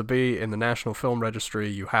eligible to be in the National Film Registry,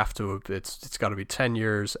 you have to. It's got to be 10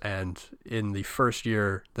 years, and in the first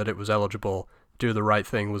year that it was eligible, Do the Right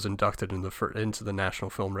Thing was inducted into the National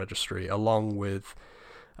Film Registry, along with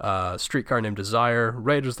Streetcar Named Desire,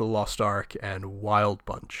 Raiders of the Lost Ark, and Wild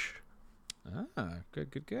Bunch. Ah,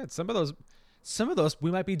 good. Some of those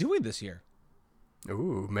we might be doing this year.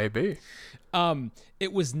 Ooh, maybe.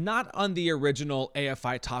 It was not on the original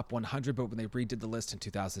AFI Top 100, but when they redid the list in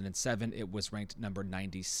 2007, it was ranked number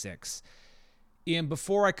 96. Ian,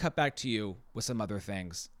 before I cut back to you with some other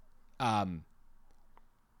things,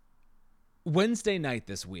 Wednesday night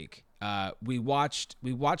this week, we watched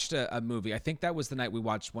a movie. I think that was the night we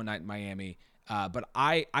watched One Night in Miami. But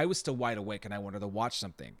I was still wide awake and I wanted to watch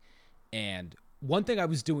something. And one thing I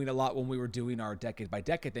was doing a lot when we were doing our decade by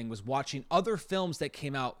decade thing was watching other films that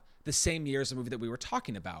came out the same year as the movie that we were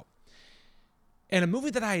talking about. And a movie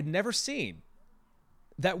that I had never seen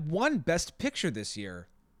that won Best Picture this year.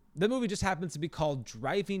 The movie just happens to be called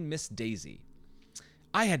Driving Miss Daisy.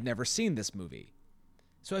 I had never seen this movie.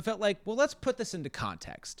 So I felt like, well, let's put this into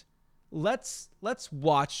context. Let's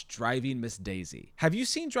watch Driving Miss Daisy. Have you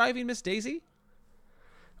seen Driving Miss Daisy?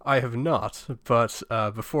 I have not, but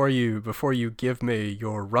before you give me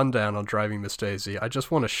your rundown on Driving Miss Daisy, I just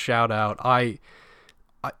want to shout out.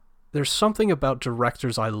 There's something about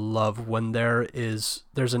directors I love when there's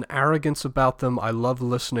an arrogance about them. I love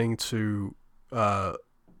listening to Billy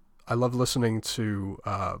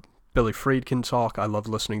Friedkin talk. I love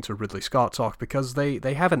listening to Ridley Scott talk because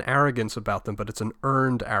they have an arrogance about them, but it's an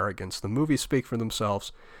earned arrogance. The movies speak for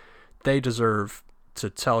themselves. They deserve to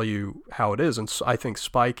tell you how it is, and I think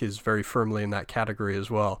Spike is very firmly in that category as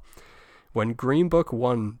well. When Green Book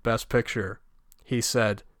won Best Picture, he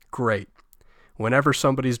said, "Great. Whenever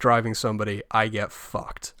somebody's driving somebody, I get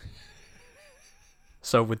fucked."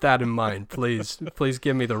 So with that in mind, please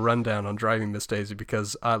give me the rundown on Driving Miss Daisy,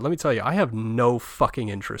 because let me tell you, I have no fucking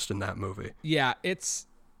interest in that movie. Yeah, it's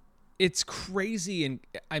crazy, and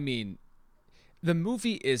I mean, the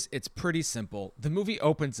movie it's pretty simple. The movie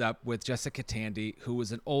opens up with Jessica Tandy, who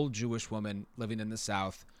is an old Jewish woman living in the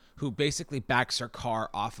South, who basically backs her car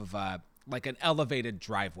off of like an elevated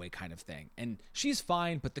driveway kind of thing. And she's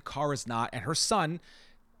fine, but the car is not. And her son,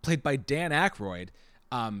 played by Dan Aykroyd,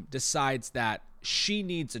 decides that she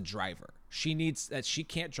needs a driver. She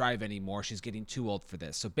can't drive anymore. She's getting too old for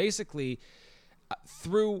this. So basically,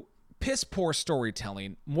 through piss poor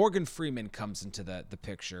storytelling, Morgan Freeman comes into the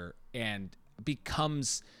picture and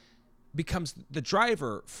becomes the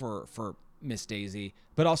driver for Miss Daisy,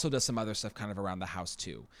 but also does some other stuff kind of around the house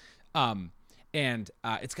too.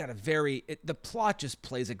 It's got the plot just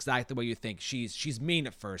plays exactly the way you think. She's mean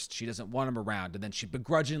at first. She doesn't want him around, and then she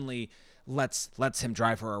begrudgingly lets him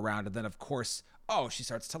drive her around, and then of course, she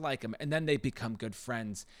starts to like him, and then they become good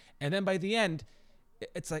friends. And then by the end,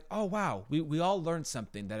 it's like, oh wow, we all learned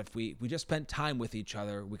something, that if we just spent time with each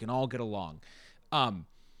other, we can all get along.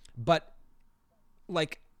 But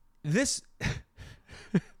like this,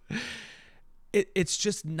 it's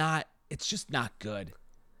just not good.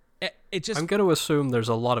 I'm going to assume there's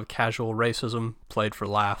a lot of casual racism played for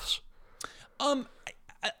laughs.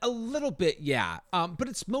 A little bit, yeah. But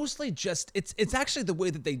it's mostly just it's actually the way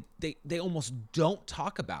that they almost don't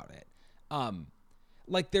talk about it.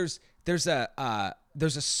 Like there's a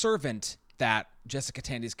servant that Jessica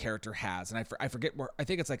Tandy's character has, and I forget where. I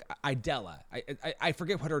think it's like Idella. I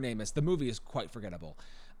forget what her name is. The movie is quite forgettable.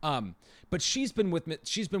 But she's been with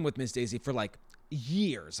Miss Daisy for like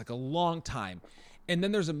years, like a long time. And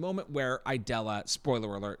then there's a moment where Idella,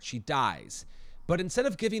 spoiler alert, she dies. But instead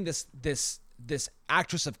of giving this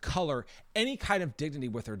actress of color any kind of dignity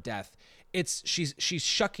with her death, she's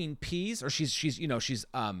shucking peas, or she's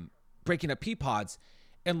breaking up pea pods,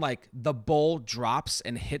 and like the bowl drops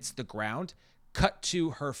and hits the ground. Cut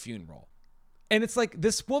to her funeral. And it's like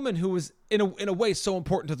this woman who was in a way so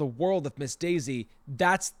important to the world of Miss Daisy,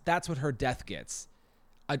 that's what her death gets.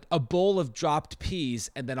 A bowl of dropped peas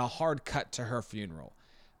and then a hard cut to her funeral.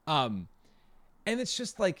 And it's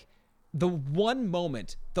just like the one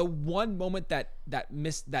moment that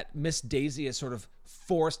Miss Daisy is sort of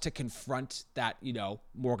forced to confront that,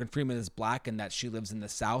 Morgan Freeman is black and that she lives in the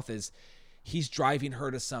South, is he's driving her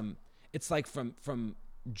to it's like from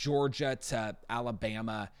Georgia to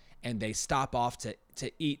Alabama, and they stop off to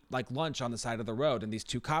eat like lunch on the side of the road, and these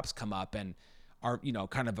two cops come up and are,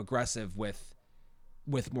 kind of aggressive with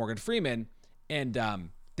Morgan Freeman, and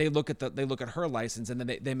they look at her license, and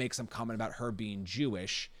then they make some comment about her being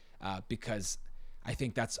Jewish, because I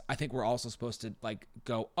think we're also supposed to like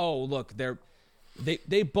go, oh look,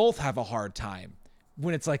 they both have a hard time,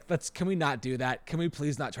 when it's like, can we not do that? Can we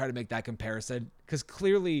please not try to make that comparison? Because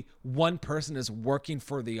clearly one person is working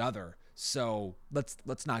for the other. So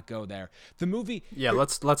let's not go there. The movie. Yeah,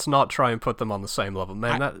 let's not try and put them on the same level,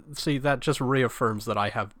 man. That just reaffirms that I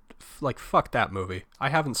have fuck that movie. I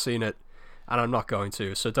haven't seen it, and I'm not going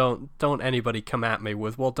to. So don't anybody come at me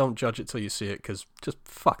with, well, don't judge it till you see it, because just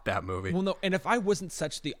fuck that movie. Well, no, and if I wasn't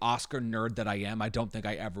such the Oscar nerd that I am, I don't think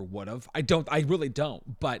I ever would have. I really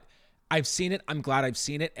don't. But I've seen it. I'm glad I've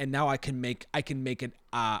seen it, and now I can make it.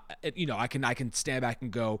 I can stand back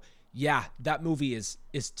and go, yeah, that movie is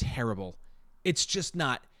terrible. It's just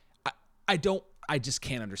not. I just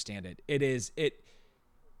can't understand it. It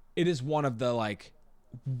is one of the like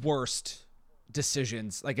worst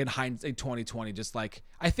decisions, like in hindsight 2020. Just like,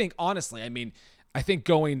 I think honestly, I think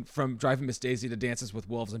going from Driving Miss Daisy to Dances with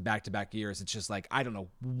Wolves in back-to-back years, it's just like, I don't know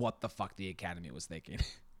what the fuck the Academy was thinking.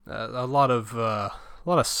 A lot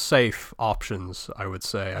of safe options, I would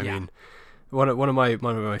say. I mean, one of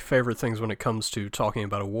my favorite things when it comes to talking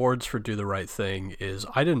about awards for Do the Right Thing is,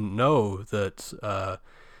 I didn't know that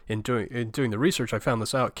in doing the research, I found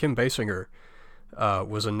this out. Kim Basinger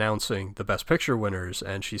was announcing the Best Picture winners,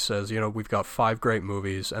 and she says, we've got 5 great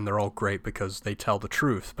movies, and they're all great because they tell the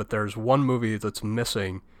truth. But there's one movie that's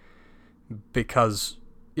missing because,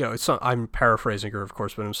 it's not, I'm paraphrasing her, of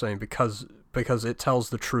course, but I'm saying because it tells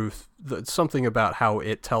the truth. Something about how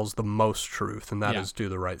it tells the most truth, and that is Do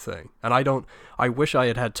the Right Thing. And I wish I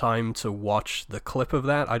had time to watch the clip of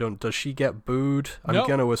that. Does she get booed? I'm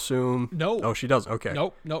going to assume. No. Oh, she does. Okay.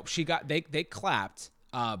 Nope. She got, they clapped.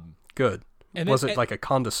 Good. Was it like a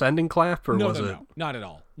condescending clap, or was it? No, not at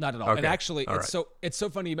all. Not at all. Okay. And actually, All it's so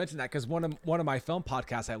funny you mentioned that, because one of my film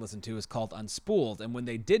podcasts I listened to is called Unspooled, and when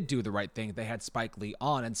they did Do the Right Thing, they had Spike Lee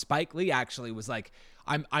on, and Spike Lee actually was like,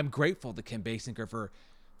 I'm grateful to Kim Basinger for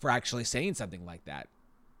actually saying something like that.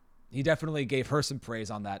 He definitely gave her some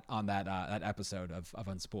praise on that episode of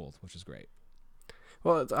Unspooled, which is great.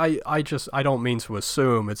 Well, I don't mean to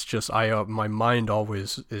assume. It's just my mind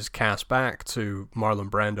always is cast back to Marlon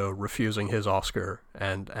Brando refusing his Oscar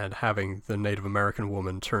and having the Native American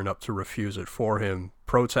woman turn up to refuse it for him,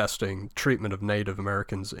 protesting treatment of Native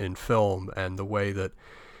Americans in film, and the way that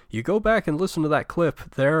you go back and listen to that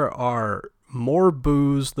clip, there are more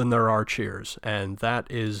boos than there are cheers, and that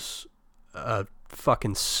is a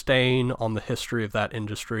fucking stain on the history of that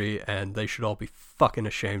industry, and they should all be fucking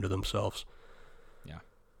ashamed of themselves.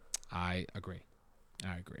 I agree.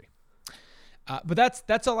 But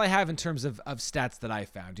that's all I have in terms of stats that I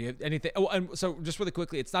found. Do you have anything? Oh, and so just really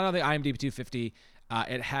quickly, it's not on the IMDb 250.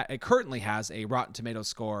 It currently has a Rotten Tomatoes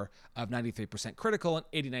score of 93% critical and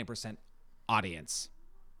 89% audience.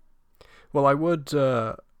 Well, I would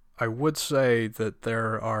say that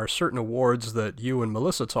there are certain awards that you and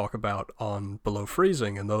Melissa talk about on Below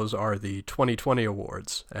Freezing, and those are the 2020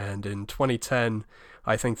 awards. And in 2010,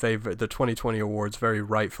 I think the 2020 awards very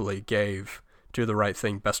rightfully gave Do the Right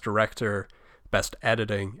Thing Best Director, Best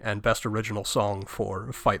Editing, and Best Original Song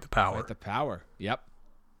for Fight the Power. Fight the Power, yep.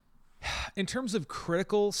 In terms of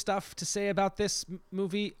critical stuff to say about this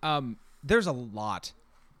movie, there's a lot.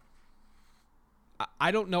 I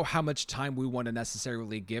don't know how much time we want to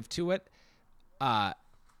necessarily give to it.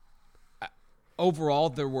 Overall,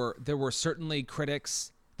 there were certainly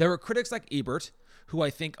critics. There were critics like Ebert, who I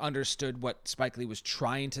think understood what Spike Lee was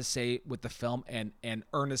trying to say with the film and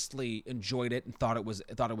earnestly enjoyed it and thought it was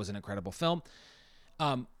an incredible film.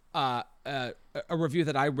 A review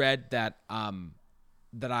that I read that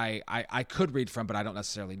I could read from, but I don't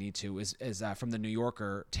necessarily need to, is from the New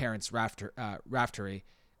Yorker, Terrence Raftery,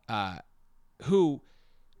 who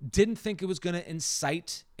didn't think it was going to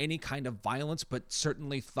incite any kind of violence, but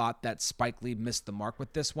certainly thought that Spike Lee missed the mark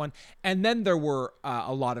with this one. And then there were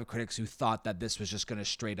a lot of critics who thought that this was just going to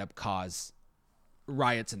straight up cause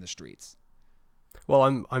riots in the streets. Well,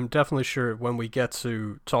 I'm definitely sure when we get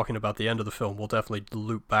to talking about the end of the film, we'll definitely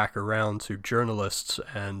loop back around to journalists,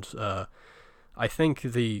 and I think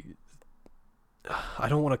I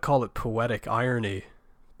don't want to call it poetic irony,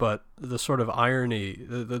 but the sort of irony,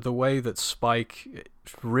 the way that Spike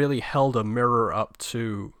really held a mirror up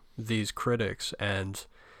to these critics, and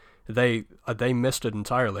they missed it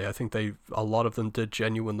entirely. I think a lot of them did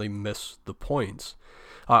genuinely miss the points.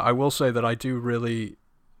 I will say that I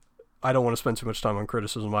don't want to spend too much time on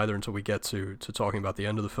criticism either until we get to talking about the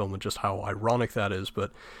end of the film and just how ironic that is,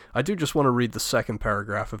 but I do just want to read the second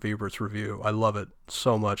paragraph of Ebert's review. I love it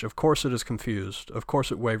so much. Of course it is confused. Of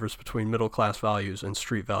course it wavers between middle-class values and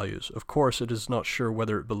street values. Of course it is not sure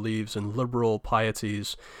whether it believes in liberal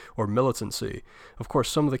pieties or militancy. Of course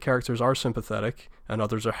some of the characters are sympathetic and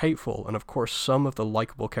others are hateful, and of course some of the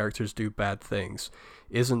likable characters do bad things.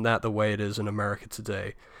 Isn't that the way it is in America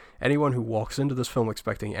today? Anyone who walks into this film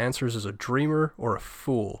expecting answers is a dreamer or a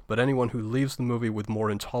fool, but anyone who leaves the movie with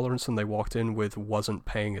more intolerance than they walked in with wasn't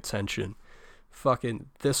paying attention. Fucking,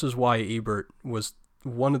 this is why Ebert was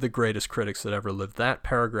one of the greatest critics that ever lived. That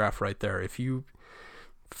paragraph right there, if you...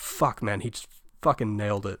 Fuck, man, he just fucking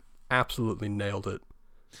nailed it. Absolutely nailed it.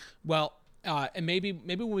 Well, and maybe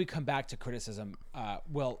when we come back to criticism,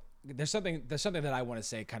 there's something that I want to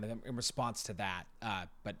say kind of in response to that,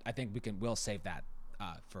 but I think we'll save that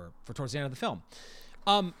for towards the end of the film.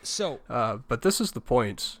 But this is the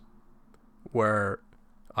point where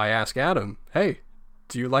I ask Adam, hey,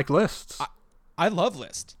 do you like lists? I love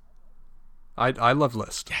List. I love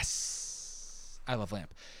List. Yes. I love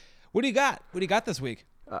Lamp. What do you got? What do you got this week?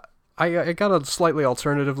 I got a slightly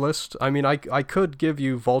alternative list. I mean, I could give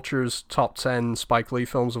you Vulture's top 10 Spike Lee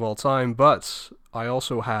films of all time, but I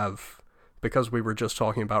also have, because we were just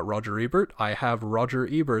talking about Roger Ebert, I have Roger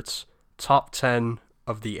Ebert's top 10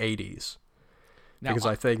 of the 80s. Now, because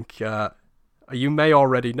I think you may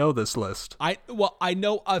already know this list. I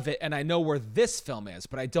know of it, and I know where this film is,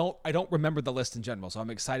 but I don't remember the list in general, so I'm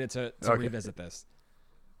excited to revisit this.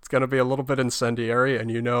 It's going to be a little bit incendiary, and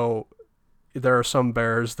there are some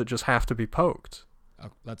bears that just have to be poked. Oh,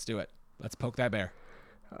 let's do it. Let's poke that bear.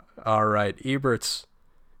 All right.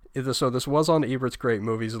 So this was on Ebert's Great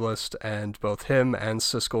Movies list, and both him and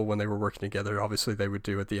Siskel, when they were working together, obviously they would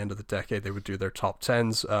do at the end of the decade, they would do their top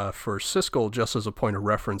 10s. For Siskel, just as a point of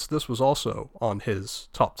reference, this was also on his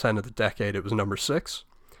top 10 of the decade. It was number 6.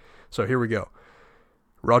 So here we go.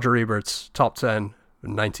 Roger Ebert's top 10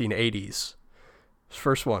 1980s.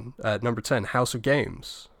 First one, at number 10, House of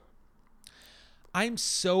Games. I'm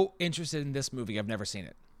so interested in this movie. I've never seen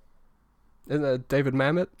it. David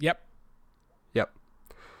Mamet? Yep.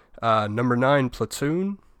 Number 9,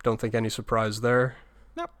 Platoon. Don't think any surprise there.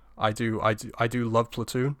 Nope. I do love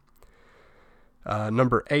Platoon.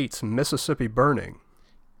 Number 8, Mississippi Burning.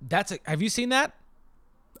 Have you seen that?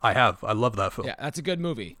 I have. I love that film. Yeah, that's a good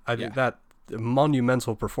movie. I think that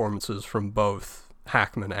monumental performances from both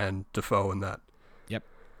Hackman and Defoe in that. Yep.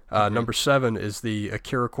 Number 7 is the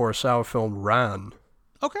Akira Kurosawa film Ran.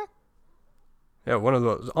 Okay. Yeah, one of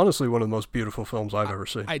the most beautiful films I've ever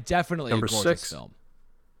seen. I definitely number a gorgeous 6 film.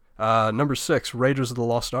 Number 6, Raiders of the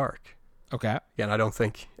Lost Ark. Okay. Again, I don't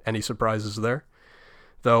think any surprises there,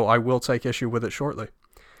 though I will take issue with it shortly.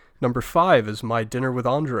 Number 5 is My Dinner with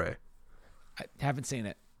Andre. I haven't seen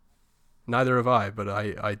it. Neither have I, but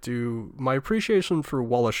I do. My appreciation for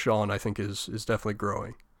Wallace Shawn, I think, is definitely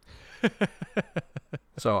growing.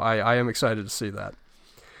 So I am excited to see that.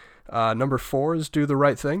 Number 4 is Do the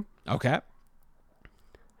Right Thing. Okay.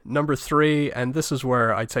 Number 3, and this is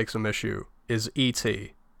where I take some issue, is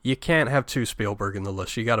E.T. You can't have 2 Spielberg in the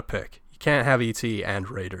list. You got to pick. You can't have E.T. and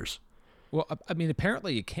Raiders. Well, I mean,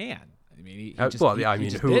 apparently you can. I mean, he just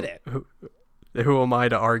did it. Who am I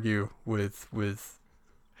to argue with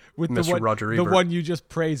Mr. Roger Ebert? The one you just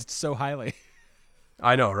praised so highly.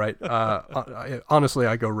 I know, right? Honestly,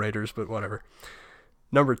 I go Raiders, but whatever.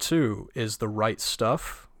 Number 2 is The Right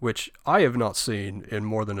Stuff, which I have not seen in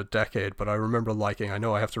more than a decade, but I remember liking. I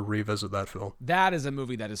know I have to revisit that film. That is a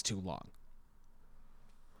movie that is too long.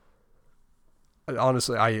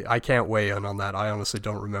 Honestly, I can't weigh in on that. I honestly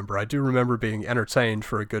don't remember. I do remember being entertained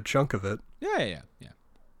for a good chunk of it. Yeah.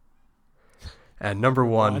 And number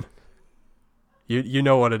 1, you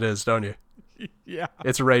know what it is, don't you? Yeah.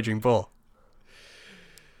 It's Raging Bull.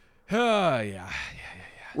 Yeah.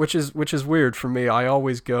 Which is weird for me. I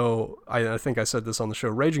always go, I think I said this on the show,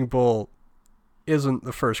 Raging Bull isn't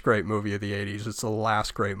the first great movie of the 80s. It's the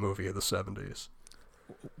last great movie of the 70s.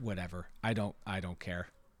 Whatever. I don't care.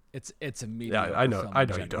 It's a mediocre Yeah, I know film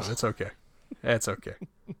you don't. It's okay. It's okay.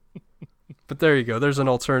 But there you go. There's an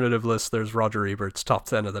alternative list. There's Roger Ebert's top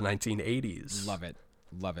 10 of the 1980s. Love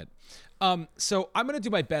it. So I'm going to do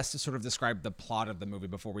my best to sort of describe the plot of the movie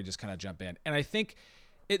before we just kind of jump in. And I think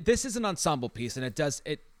this is an ensemble piece, and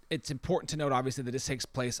it's important to note, obviously, that this takes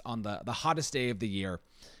place on the hottest day of the year.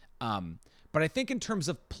 But I think in terms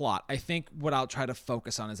of plot, I think what I'll try to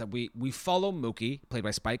focus on is that we follow Mookie, played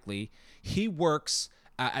by Spike Lee. He works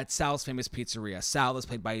at Sal's Famous Pizzeria. Sal is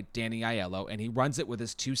played by Danny Aiello, and he runs it with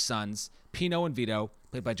his 2 sons, Pino and Vito,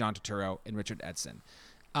 played by John Turturro and Richard Edson.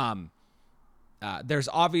 There's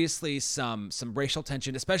obviously some racial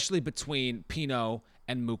tension, especially between Pino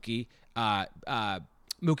and Mookie.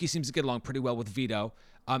 Mookie seems to get along pretty well with Vito,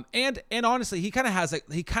 and honestly, he kind of has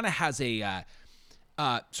a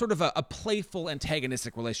sort of a playful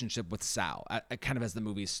antagonistic relationship with Sal, kind of as the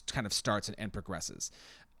movie kind of starts and progresses.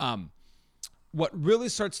 What really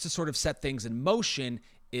starts to sort of set things in motion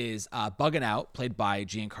is bugging out, played by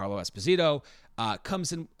Giancarlo Esposito,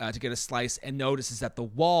 comes in to get a slice and notices that the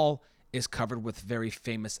wall is covered with very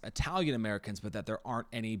famous Italian Americans, but that there aren't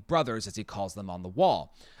any brothers, as he calls them, on the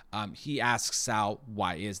wall. He asks Sal,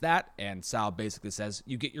 why is that? And Sal basically says,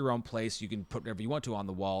 you get your own place. You can put whatever you want to on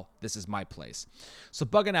the wall. This is my place. So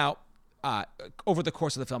bugging out, over the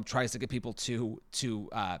course of the film, tries to get people to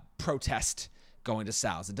protest going to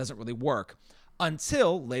Sal's. It doesn't really work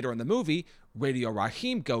until later in the movie, Radio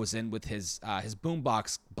Raheem goes in with his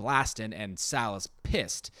boombox blasting, and Sal is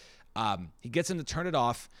pissed. He gets him to turn it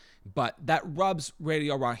off, but that rubs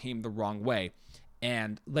Radio Raheem the wrong way.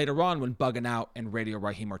 And later on, when Buggin' Out and Radio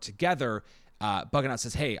Raheem are together, Buggin' Out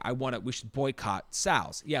says, hey, we should boycott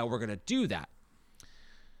Sal's. Yeah, we're going to do that.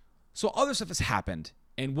 So other stuff has happened,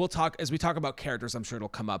 and we'll talk, as we talk about characters, I'm sure it'll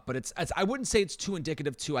come up, but it's I wouldn't say it's too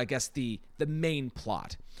indicative to, I guess, the main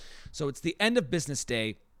plot. So it's the end of business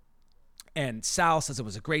day, and Sal says it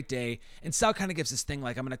was a great day, and Sal kind of gives this thing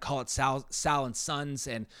like, I'm going to call it Sal and Sons,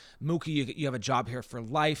 and Mookie, you have a job here for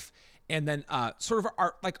life. And then sort of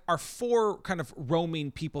our four kind of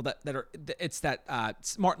roaming people that are, it's that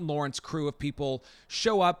Martin Lawrence crew of people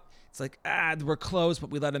show up. It's like, we're closed, but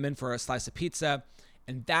we let them in for a slice of pizza.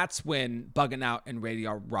 And that's when Buggin' Out and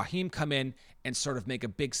Radio Raheem come in and sort of make a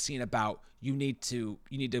big scene about you need to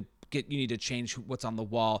change what's on the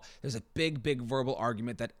wall. There's a big verbal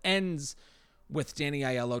argument that ends with Danny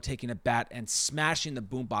Aiello taking a bat and smashing the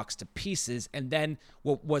boombox to pieces, and then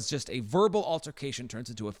what was just a verbal altercation turns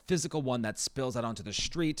into a physical one that spills out onto the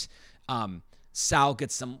street. Sal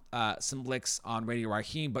gets some licks on Radio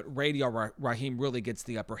Raheem, but Radio Raheem really gets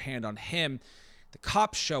the upper hand on him. The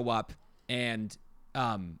cops show up, and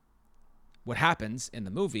what happens in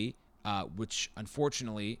the movie, which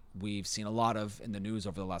unfortunately we've seen a lot of in the news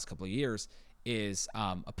over the last couple of years, is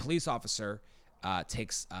a police officer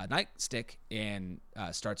takes a nightstick and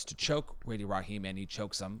starts to choke Radio Raheem, and he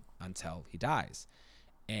chokes him until he dies.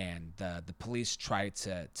 And the police try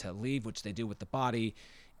to leave, which they do with the body,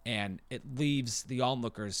 and it leaves the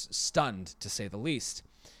onlookers stunned, to say the least.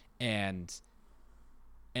 And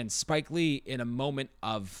Spike Lee, in a moment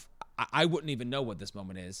of, I wouldn't even know what this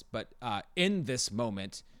moment is, but in this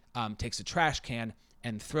moment, takes a trash can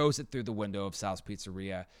and throws it through the window of Sal's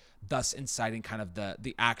Pizzeria, thus inciting kind of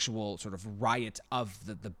the actual sort of riot of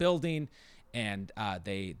the building. And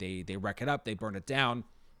they wreck it up, they burn it down.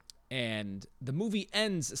 And the movie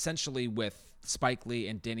ends essentially with Spike Lee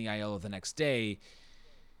and Danny Aiello the next day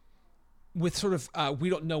with sort of, we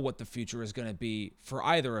don't know what the future is going to be for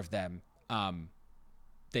either of them.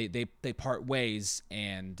 They part ways,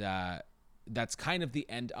 and that's kind of the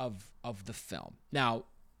end of the film. Now,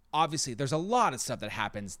 obviously, there's a lot of stuff that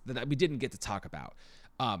happens that we didn't get to talk about.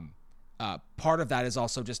 Part of that is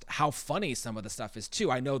also just how funny some of the stuff is, too.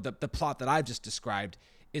 I know that the plot that I've just described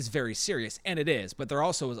is very serious, and it is, but there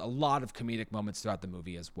also is a lot of comedic moments throughout the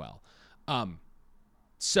movie as well.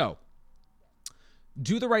 So,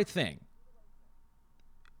 Do the Right Thing.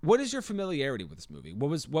 What is your familiarity with this movie?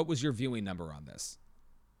 What was your viewing number on this?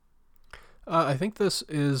 I think this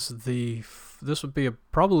would be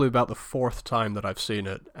probably about the fourth time that I've seen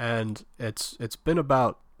it, and it's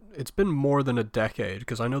been more than a decade,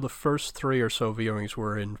 because I know the first 3 or so viewings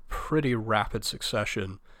were in pretty rapid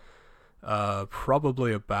succession,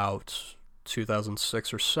 probably about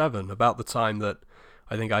 2006 or 7, about the time that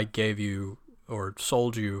I think I gave you or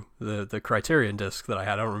sold you the Criterion disc that I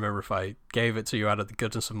had. I don't remember if I gave it to you out of the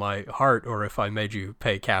goodness of my heart or if I made you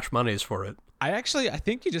pay cash monies for it. I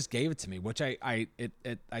think you just gave it to me, which I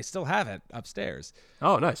still have it upstairs.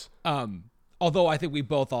 Oh, nice. Although I think we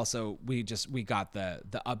both also we got the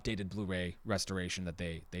updated Blu-ray restoration that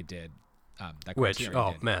they did.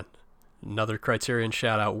 Man, another Criterion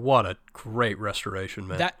shout out. What a great restoration,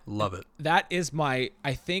 man. Love it. That is I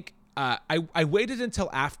think I waited until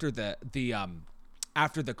after the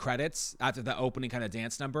credits, after the opening kind of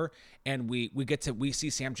dance number, and we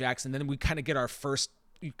see Sam Jackson, then we kind of get our first,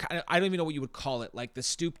 I don't even know what you would call it, like the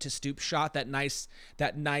stoop to stoop shot, that nice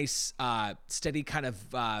steady kind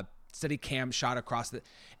of steady cam shot across the,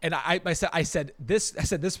 and I said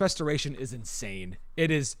this restoration is insane.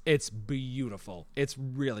 It's beautiful. It's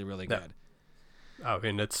really, really good. I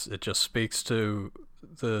mean, it just speaks to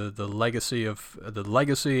the legacy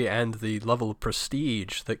and the level of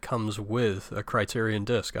prestige that comes with a Criterion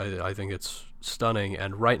disc. I think it's stunning.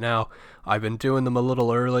 And right now, I've been doing them a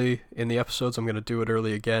little early in the episodes. I'm going to do it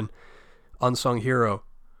early again. Unsung hero,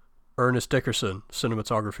 Ernest Dickerson,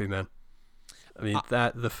 cinematography, man. I mean,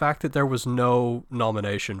 the fact that there was no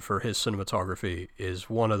nomination for his cinematography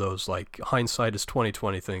is one of those, like, hindsight is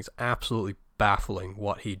 20/20 things. Absolutely baffling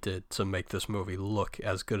what he did to make this movie look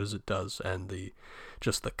as good as it does, and the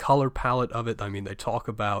just the color palette of it. I mean, they talk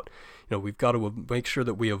about, we've got to make sure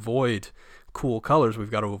that we avoid cool colors.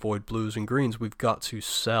 We've got to avoid blues and greens. We've got to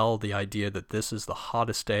sell the idea that this is the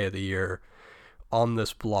hottest day of the year on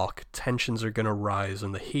this block. Tensions are going to rise,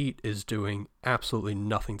 and the heat is doing absolutely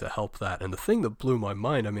nothing to help that. And the thing that blew my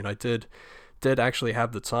mind, I mean, I did actually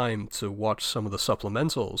have the time to watch some of the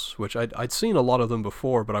supplementals, which I'd seen a lot of them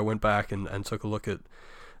before, but I went back and took a look at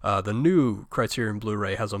the new Criterion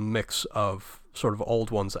Blu-ray. Has a mix of sort of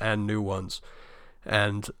old ones and new ones,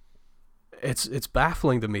 and it's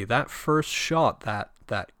baffling to me, that first shot, that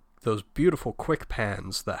those beautiful quick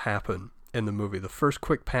pans that happen in the movie. The first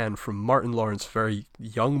quick pan from Martin Lawrence, very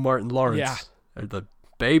young Martin Lawrence, or the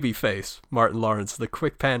baby face Martin Lawrence, the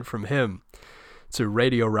quick pan from him to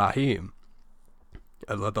Radio Raheem.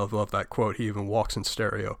 I love that quote. He even walks in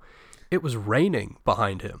stereo. It was raining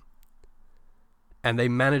behind him, and they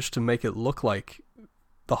managed to make it look like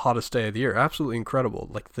the hottest day of the year. Absolutely incredible.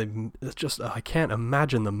 Like, I can't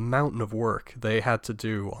imagine the mountain of work they had to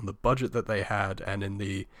do on the budget that they had, and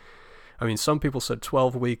some people said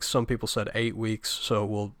 12 weeks, some people said 8 weeks, so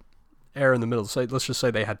we'll err in the middle. Let's just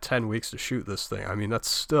say they had 10 weeks to shoot this thing. I mean, that's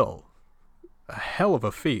still a hell of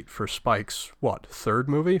a feat for Spike's, fourth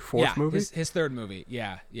movie? His third movie.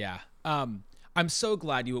 Yeah. I'm so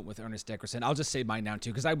glad you went with Ernest Dickerson. I'll just say mine now,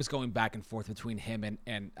 too, because I was going back and forth between him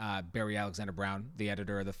and Barry Alexander Brown, the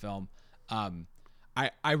editor of the film.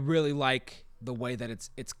 I really like the way that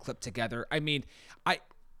it's clipped together. I mean,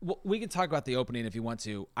 we can talk about the opening if you want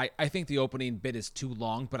to. I think the opening bit is too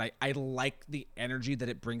long, but I like the energy that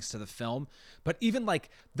it brings to the film. But even like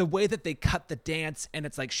the way that they cut the dance, and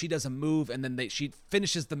it's like she does a move and then she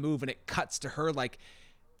finishes the move and it cuts to her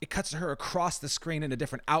across the screen in a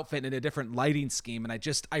different outfit and in a different lighting scheme. And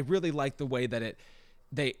I really like the way that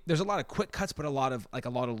there's a lot of quick cuts, but a lot of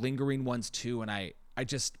lingering ones too. And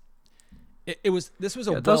this was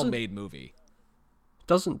a well-made movie.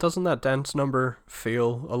 Doesn't that dance number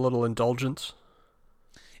feel a little indulgent?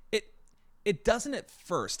 It doesn't at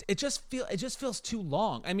first. It just feels too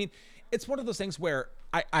long. I mean, it's one of those things where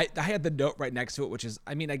I had the note right next to it, which is,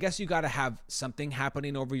 I mean, I guess you got to have something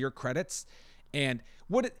happening over your credits. And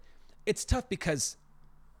it's tough because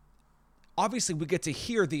obviously we get to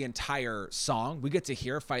hear the entire song. We get to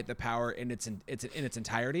hear "Fight the Power" in its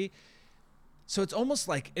entirety. So it almost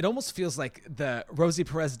feels like the Rosie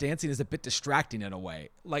Perez dancing is a bit distracting in a way.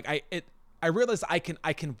 Like I realize I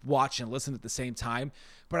can watch and listen at the same time,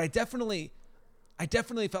 but I definitely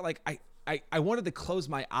felt like I wanted to close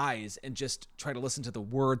my eyes and just try to listen to the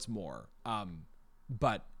words more.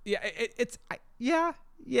 But yeah, it's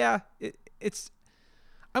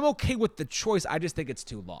I'm okay with the choice. I just think it's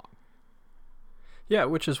too long. Yeah,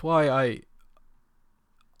 which is why I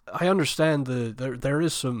understand there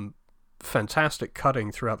is some fantastic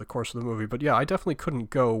cutting throughout the course of the movie, but yeah, I definitely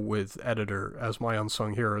couldn't go with editor as my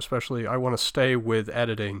unsung hero. Especially, I want to stay with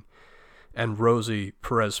editing and Rosie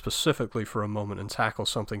Perez specifically for a moment and tackle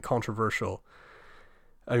something controversial.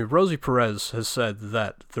 I mean, Rosie Perez has said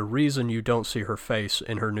that the reason you don't see her face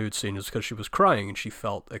in her nude scene is because she was crying and she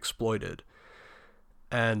felt exploited.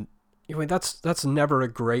 And I mean, that's never a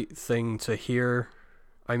great thing to hear.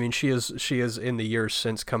 I mean, she is in the years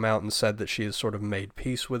since come out and said that she has sort of made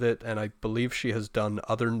peace with it, and I believe she has done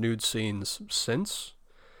other nude scenes since.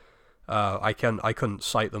 I couldn't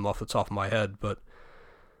cite them off the top of my head, but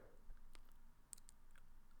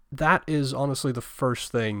that is honestly the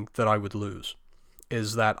first thing that I would lose,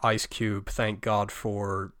 is that Ice Cube, thank God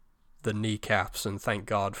for the kneecaps, and thank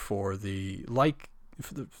God for the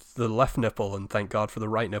left nipple, and thank God for the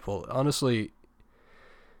right nipple. Honestly,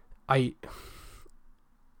 I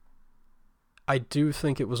do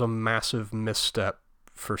think it was a massive misstep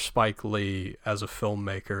for Spike Lee as a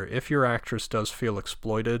filmmaker. If your actress does feel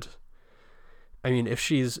exploited, I mean, if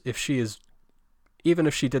she is, even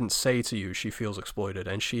if she didn't say to you she feels exploited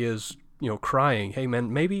and she is, crying, hey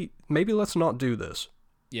man, maybe let's not do this.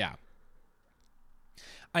 Yeah.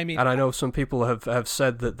 I mean, and I know some people have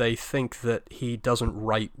said that they think that he doesn't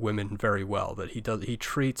write women very well, that he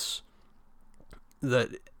treats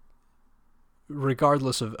that,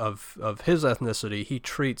 regardless of his ethnicity, he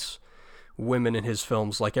treats women in his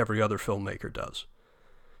films like every other filmmaker does.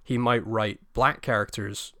 He might write black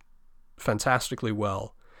characters fantastically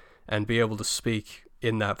well and be able to speak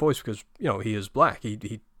in that voice because, he is black.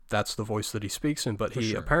 He that's the voice that he speaks in, but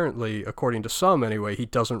apparently, according to some anyway, he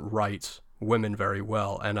doesn't write women very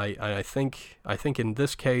well. And I think in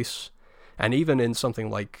this case, and even in something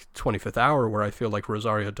like 25th Hour, where I feel like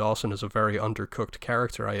Rosario Dawson is a very undercooked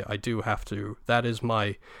character, I do have to. That is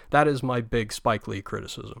my big Spike Lee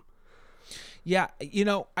criticism. Yeah,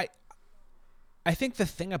 I think the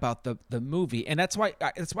thing about the movie, and that's why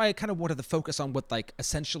I kind of wanted to focus on what like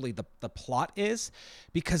essentially the plot is,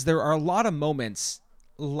 because there are a lot of moments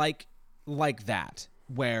like that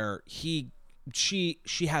where she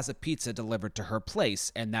has a pizza delivered to her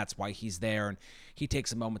place, and that's why he's there, and he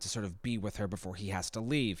takes a moment to sort of be with her before he has to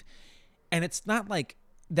leave. And it's not like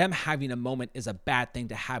them having a moment is a bad thing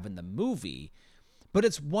to have in the movie, but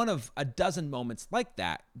it's one of a dozen moments like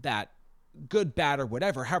that good, bad, or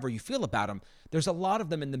whatever, however you feel about them, there's a lot of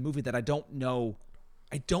them in the movie that I don't know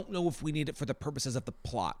if we need it for the purposes of the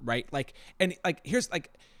plot, right? Like, and like, here's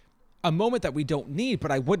like a moment that we don't need,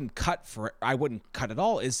 but I wouldn't cut at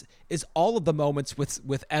all is all of the moments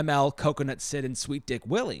with ML, Coconut Sid, and Sweet Dick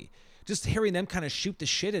Willie. Just hearing them kind of shoot the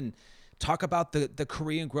shit and talk about the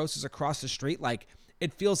Korean grocers across the street, like,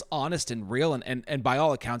 it feels honest and real, and by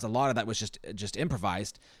all accounts, a lot of that was just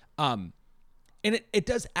improvised. And it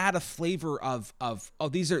does add a flavor of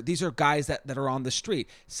these are guys that are on the street.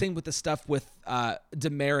 Same with the stuff with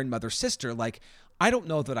Demare and Mother Sister. Like, I don't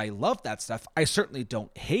know that I love that stuff. I certainly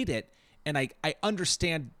don't hate it, and I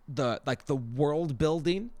understand the world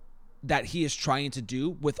building that he is trying to do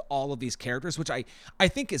with all of these characters, which I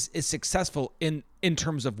think is successful in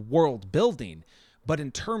terms of world building, but in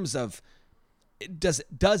terms of does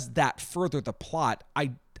that further the plot?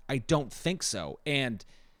 I don't think so, and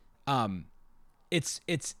It's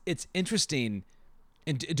interesting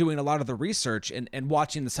in doing a lot of the research and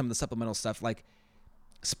watching some of the supplemental stuff. Like,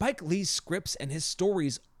 Spike Lee's scripts and his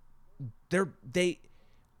stories, they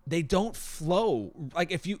don't flow.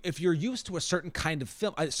 Like, if you're used to a certain kind of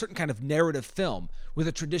film, a certain kind of narrative film with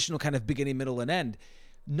a traditional kind of beginning, middle, and end,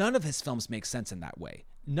 none of his films make sense in that way.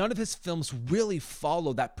 None of his films really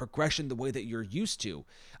follow that progression the way that you're used to.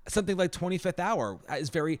 Something like 25th Hour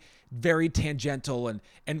is very, very tangential, and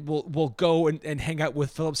we'll go and hang out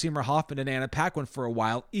with Philip Seymour Hoffman and Anna Paquin for a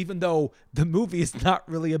while, even though the movie is not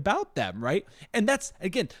really about them, right? And that's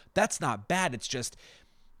not bad. It's just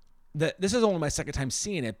that this is only my second time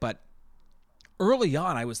seeing it, but early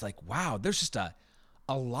on I was like, wow, there's just a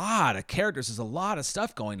lot of characters. There's a lot of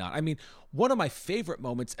stuff going on. I mean, one of my favorite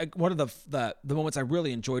moments, one of the moments I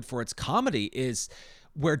really enjoyed for its comedy is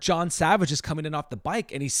where John Savage is coming in off the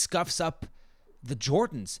bike and he scuffs up the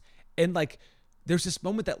Jordans. And like, there's this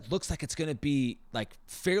moment that looks like it's going to be like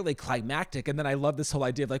fairly climactic. And then I love this whole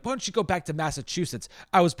idea of like, why don't you go back to Massachusetts?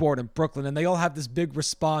 I was born in Brooklyn. And they all have this big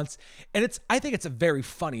response. And I think it's a very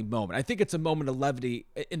funny moment. I think it's a moment of levity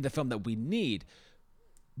in the film that we need.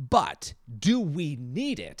 But do we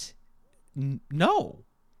need it? No.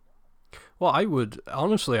 Well, I would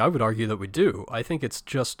argue that we do. I think it's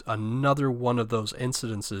just another one of those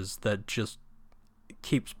incidences that just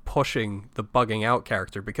keeps pushing the bugging out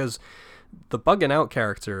character, because the bugging out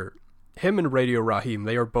character, him and Radio Raheem,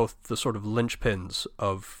 they are both the sort of linchpins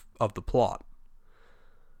of the plot.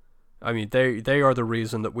 I mean, they are the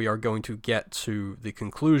reason that we are going to get to the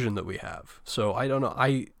conclusion that we have. So I don't know.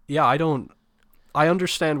 I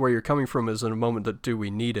understand where you're coming from as in a moment that do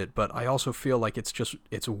we need it, but I also feel like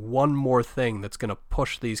it's one more thing that's going to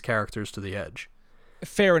push these characters to the edge.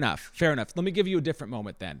 Fair enough. Let me give you a different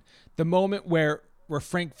moment then. The moment where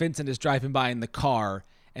Frank Vincent is driving by in the car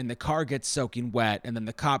and the car gets soaking wet, and then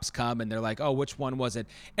the cops come and they're like, "Oh, which one was it?"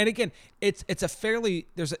 And again, it's a fairly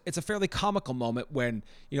comical moment when,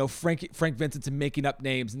 you know, Frank Vincent's making up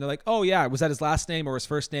names and they're like, "Oh yeah, was that his last name or his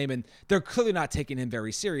first name?" And they're clearly not taking him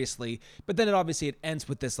very seriously. But then it ends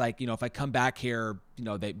with this, like, you know, if I come back here, you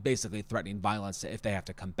know, they basically threatening violence if they have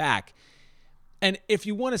to come back. And if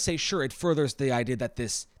you want to say, sure, it furthers the idea that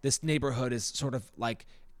this neighborhood is sort of like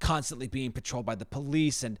constantly being patrolled by the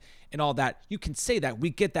police and all that, you can say that. We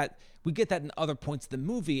get that in other points of the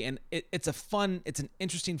movie, and it's an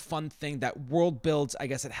interesting, fun thing that world builds. I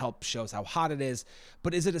guess it helps, shows how hot it is,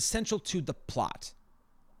 but is it essential to the plot?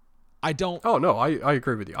 I don't. Oh no, I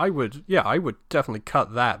agree with you. I would definitely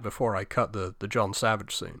cut that before I cut the John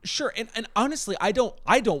Savage scene. Sure, and honestly, I would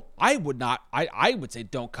say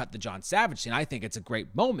don't cut the John Savage scene. I think it's a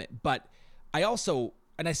great moment, but I also,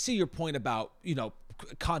 and I see your point about, you know,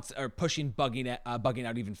 pushing bugging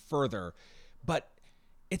out even further, but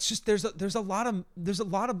it's just there's a lot of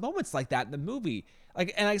moments like that in the movie.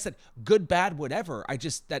 Like, and like I said, good, bad, whatever. I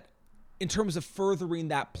just, that in terms of furthering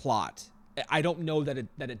that plot, I don't know that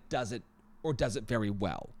it does it or does it very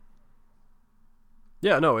well.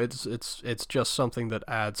 Yeah, no, it's just something that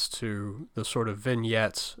adds to the sort of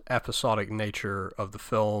vignette episodic nature of the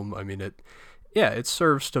film. I mean, it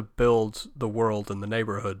serves to build the world and the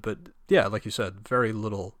neighborhood, but yeah, like you said, very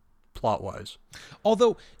little plot-wise.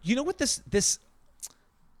 Although, you know what this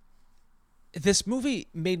movie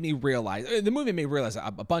made me realize? The movie made me realize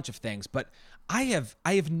a bunch of things, but I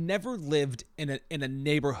have never lived in a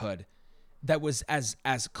neighborhood that was as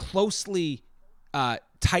closely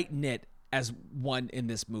tight knit as one in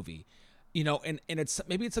this movie. You know, and it's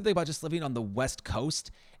maybe it's something about just living on the West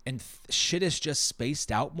Coast and shit is just spaced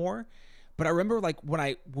out more. But I remember like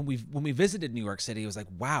when we visited New York City, it was like,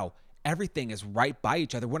 wow, everything is right by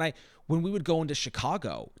each other. When we would go into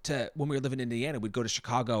Chicago when we were living in Indiana, we'd go to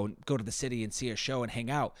Chicago and go to the city and see a show and hang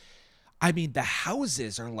out. I mean, the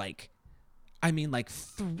houses are like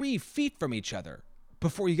 3 feet from each other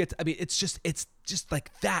before you get to, I mean, it's just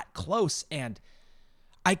like that close. And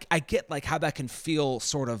I get like how that can feel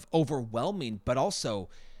sort of overwhelming, but also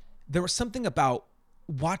there was something about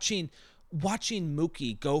watching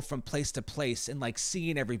Mookie go from place to place and like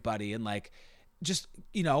seeing everybody and like just,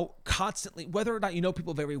 you know, constantly, whether or not you know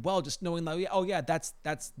people very well, just knowing like, oh yeah, that's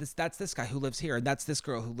this guy who lives here and that's this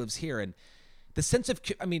girl who lives here. And the sense of,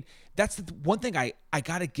 I mean, that's the one thing I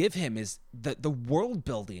got to give him is the world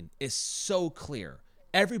building is so clear.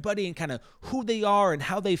 Everybody and kind of who they are and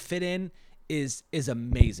how they fit in is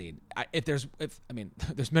amazing. There's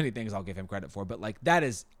many things I'll give him credit for, but like that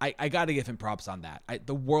is, I got to give him props on that.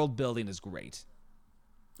 The world building is great.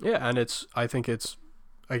 Yeah. And I think it's,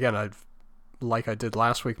 again, like I did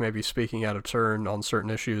last week, maybe speaking out of turn on certain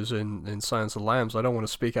issues in Silence of the Lambs. I don't want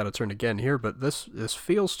to speak out of turn again here, but this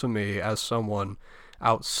feels to me as someone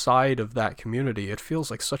outside of that community, it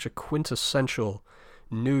feels like such a quintessential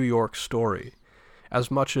New York story,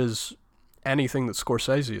 as much as anything that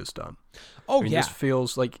Scorsese has done. Oh, I mean, yeah. This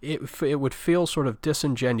feels like it would feel sort of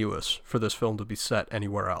disingenuous for this film to be set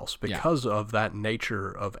anywhere else because of that nature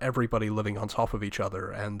of everybody living on top of each other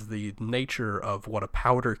and the nature of what a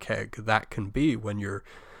powder keg that can be when you're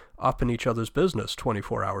up in each other's business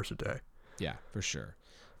 24 hours a day. Yeah, for sure.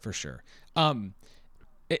 For sure.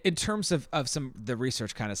 In terms of some the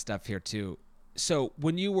research kind of stuff here too. So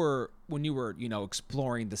when you were, you know,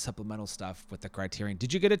 exploring the supplemental stuff with the Criterion,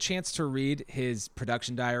 did you get a chance to read his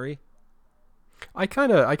production diary? I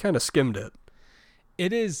kind of skimmed it.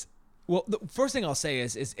 It is, well, the first thing I'll say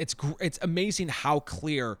is it's amazing how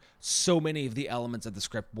clear so many of the elements of the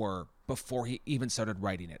script were before he even started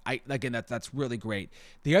writing it. That's really great.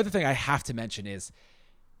 The other thing I have to mention is,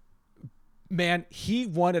 man, he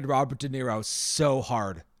wanted Robert De Niro so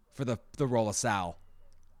hard for the role of Sal.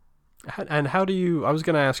 And how do you, I was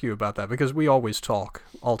going to ask you about that because we always talk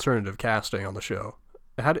alternative casting on the show.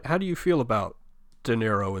 How do you feel about De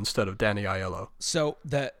Niro instead of Danny Aiello? So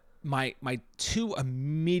my two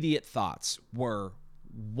immediate thoughts were,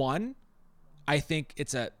 one, I think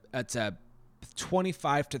it's a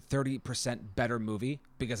 25 to 30% better movie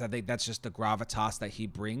because I think that's just the gravitas that he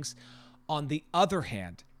brings. On the other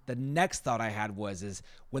hand, the next thought I had is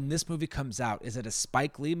when this movie comes out, is it a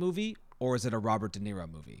Spike Lee movie or is it a Robert De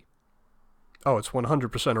Niro movie? Oh, it's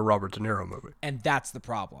 100% a Robert De Niro movie. And that's the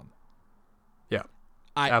problem. Yeah,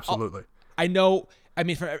 absolutely. I know, I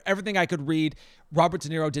mean, for everything I could read, Robert De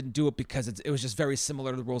Niro didn't do it because it was just very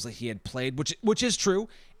similar to the roles that he had played, which is true,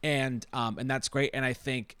 and that's great. And I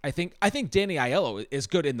think Danny Aiello is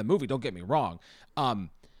good in the movie. Don't get me wrong,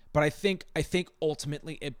 but I think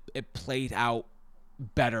ultimately it played out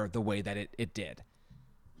better the way that it did.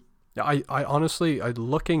 Yeah, I honestly,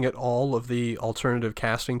 looking at all of the alternative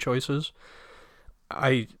casting choices,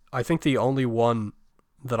 I think the only one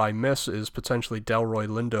that I miss is potentially Delroy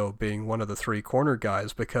Lindo being one of the three corner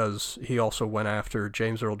guys because he also went after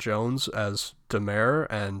James Earl Jones as Demare,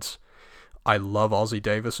 and I love Ossie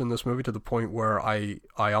Davis in this movie to the point where I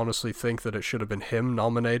honestly think that it should have been him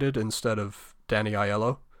nominated instead of Danny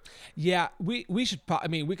Aiello. Yeah, we should. I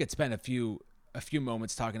mean, we could spend a few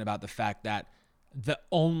moments talking about the fact that the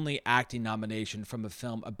only acting nomination from a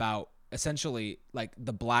film about essentially like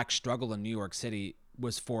the black struggle in New York City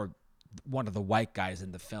was for one of the white guys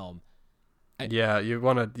in the film. Yeah, you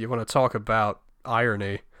want to talk about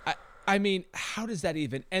irony. I mean, how does that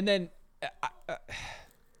even? And then,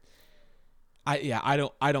 I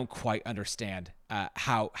don't quite understand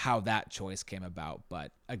how that choice came about.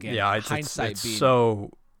 But again, hindsight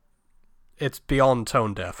being it's beyond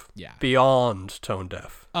tone deaf. Yeah, beyond tone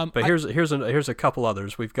deaf. But here's a couple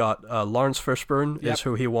others. We've got Lawrence Fishburne is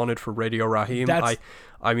who he wanted for Radio Raheem.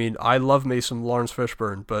 I mean, I love me some Lawrence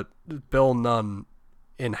Fishburne, but Bill Nunn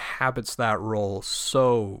inhabits that role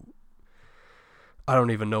so. I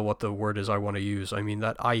don't even know what the word is I want to use. I mean,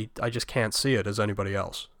 that I just can't see it as anybody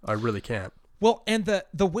else. I really can't. Well, and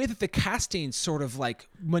the way that the casting sort of like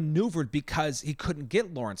maneuvered because he couldn't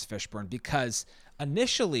get Lawrence Fishburne because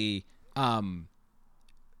initially.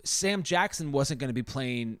 Sam Jackson wasn't going to be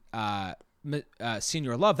playing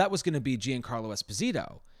Senior Love. That was going to be Giancarlo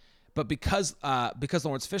Esposito. but because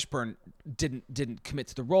Lawrence Fishburne didn't commit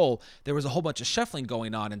to the role, there was a whole bunch of shuffling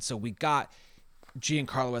going on, and so we got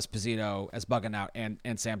Giancarlo Esposito as Bugging Out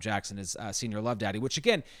and Sam Jackson as Senior Love Daddy, which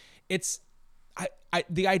again, it's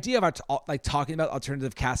the idea of like talking about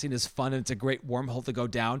alternative casting is fun and it's a great wormhole to go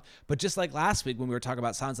down. But just like last week when we were talking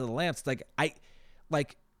about Silence of the Lambs,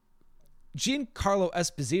 like Giancarlo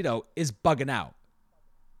Esposito is Bugging Out,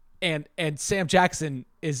 and Sam Jackson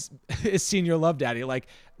is Senior Love Daddy. Like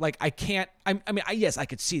I can't. I mean, yes, I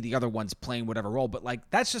could see the other ones playing whatever role, but like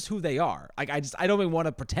that's just who they are. Like I don't even want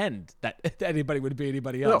to pretend that anybody would be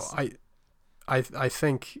anybody else. No, I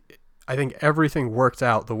think everything worked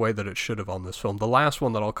out the way that it should have on this film. The last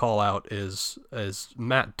one that I'll call out is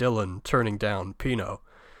Matt Dillon turning down Pinot,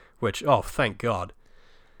 which, oh, thank God.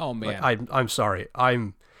 Oh man, I'm sorry.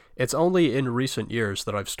 It's only in recent years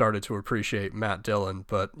that I've started to appreciate Matt Dillon,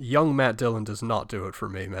 but young Matt Dillon does not do it for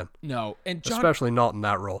me, man. No, and especially not in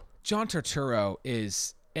that role. John Turturro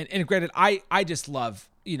is, and granted, I just love,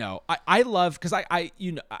 I love, because I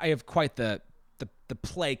have quite the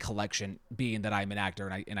play collection, being that I'm an actor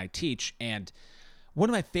and I teach, and one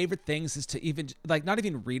of my favorite things is to even not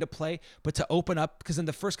even read a play, but to open up, because in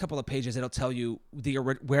the first couple of pages it'll tell you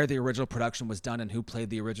where the original production was done and who played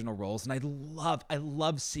the original roles. And I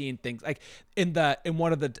love seeing things like in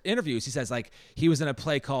one of the interviews he says like he was in a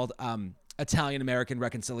play called Italian American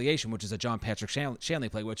Reconciliation, which is a John Patrick Shanley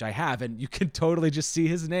play, which I have, and you can totally just see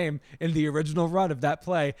his name in the original run of that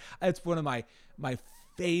play. It's one of my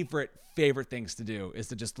favorite things to do is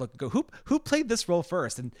to just look and go, who played this role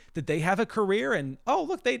first, and did they have a career, and oh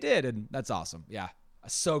look, they did, and that's awesome. Yeah, I'm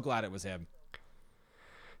so glad it was him.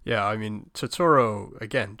 Yeah, I mean, Turturro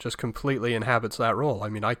again just completely inhabits that role. I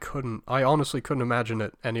mean, I honestly couldn't imagine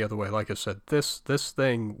it any other way. Like I said, this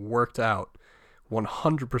thing worked out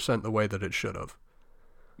 100% the way that it should have.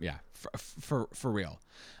 Yeah, for real.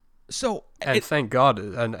 So, and thank God,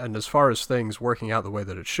 and as far as things working out the way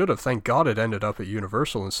that it should have, thank God it ended up at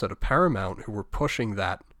Universal instead of Paramount, who were pushing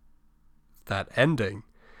that ending,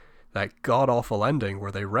 that god-awful ending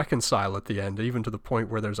where they reconcile at the end, even to the point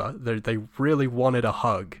where they really wanted a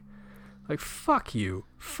hug. Like, fuck you.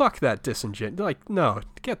 Fuck that disingenuous. Like, no,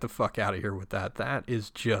 get the fuck out of here with that. That is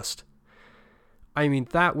just... I mean,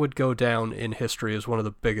 that would go down in history as one of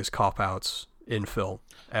the biggest cop-outs in film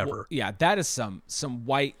ever. Well, yeah, that is some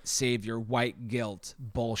white savior, white guilt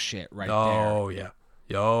bullshit right there. Oh yeah.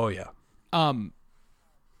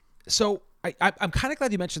 So I'm kind of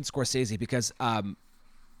glad you mentioned Scorsese, because one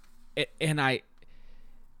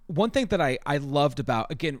thing that I loved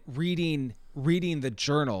about, again, reading the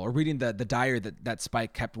journal or reading the diary that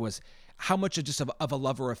Spike kept was how much of a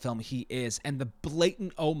lover of film he is, and the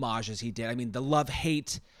blatant homages he did. I mean, the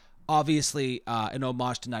love-hate, obviously an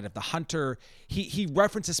homage to Night of the Hunter. He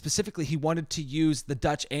references specifically he wanted to use the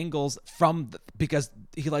Dutch angles because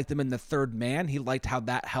he liked them in The Third Man. He liked how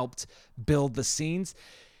that helped build the scenes.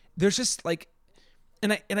 There's just like,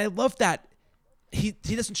 and I love that he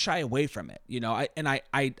doesn't shy away from it.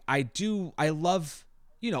 I love.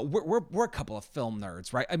 We're a couple of film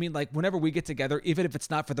nerds, right? I mean, like, whenever we get together, even if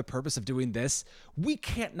it's not for the purpose of doing this, we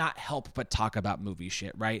can't not help but talk about movie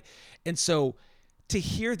shit, right? And so to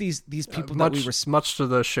hear these people that we much to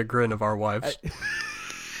the chagrin of our wives.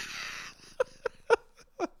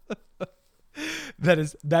 That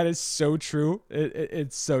is so true.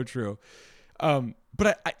 It's so true.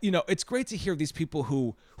 But I it's great to hear these people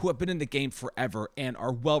who have been in the game forever and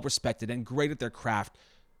are well respected and great at their craft,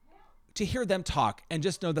 to hear them talk and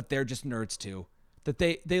just know that they're just nerds too, that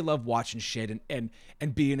they love watching shit and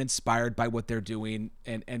being inspired by what they're doing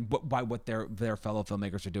and by what their fellow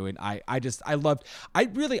filmmakers are doing. I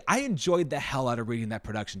enjoyed the hell out of reading that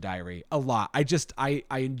production diary a lot. I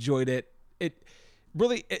enjoyed it. It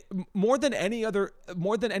really, more than any of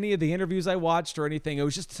the interviews I watched or anything. It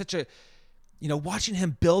was just such a, watching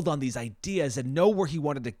him build on these ideas and know where he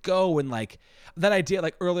wanted to go. And like that idea,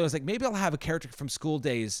 like earlier I was like, maybe I'll have a character from School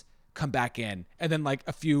Days come back in, and then like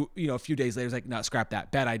a few days later, it's like, no, scrap that,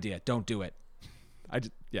 bad idea, don't do it.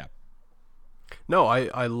 No,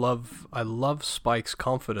 I love Spike's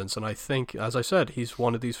confidence, and I think, as I said, he's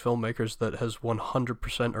one of these filmmakers that has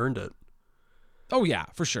 100% earned it. Oh yeah,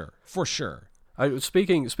 for sure.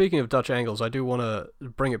 Speaking of Dutch angles, I do want to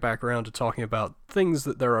bring it back around to talking about things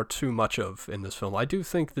that there are too much of in this film. I do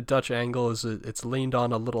think the Dutch angle it's leaned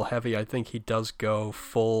on a little heavy. I think he does go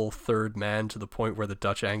full third man to the point where the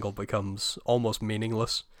Dutch angle becomes almost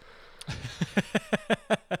meaningless.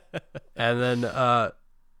 And then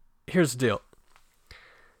here's the deal.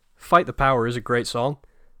 Fight the Power is a great song,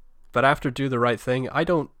 but after Do the Right Thing,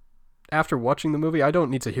 after watching the movie, I don't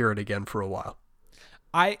need to hear it again for a while.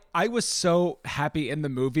 I was so happy in the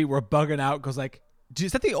movie where Bugging Out goes like, "Dude,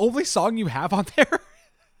 is that the only song you have on there?"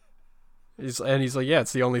 He's like, yeah,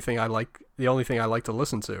 it's the only thing I like to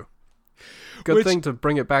listen to. Good Which- thing to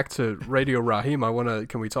bring it back to Radio Raheem.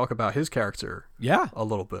 Can we talk about his character Yeah, a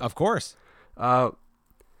little bit? of course. I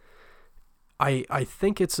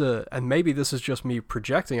think and maybe this is just me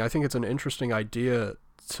projecting, I think it's an interesting idea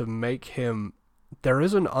to make him, there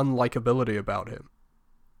is an unlikability about him,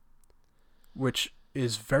 which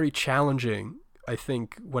is very challenging, I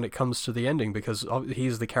think, when it comes to the ending, because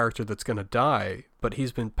he's the character that's going to die, but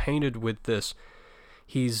he's been painted with this,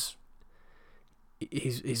 he's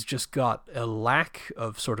just got a lack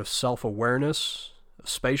of sort of self-awareness,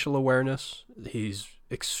 spatial awareness. He's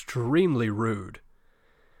extremely rude.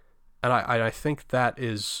 And I think that's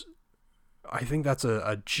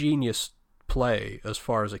a genius play as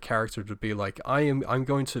far as a character to be like, I'm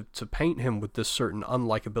going to paint him with this certain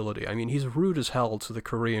unlikability. I mean, he's rude as hell to the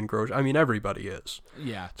Korean grocer. I mean, everybody is.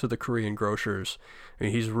 Yeah. To the Korean grocers. I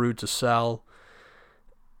mean, he's rude to Sal.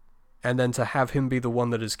 And then to have him be the one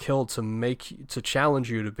that is killed to challenge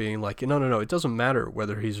you to being like, no, it doesn't matter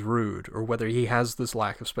whether he's rude or whether he has this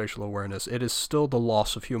lack of spatial awareness. It is still the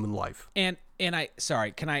loss of human life. And I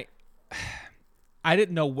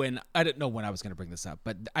didn't know when I was going to bring this up,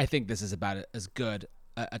 but I think this is about as good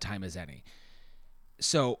a time as any.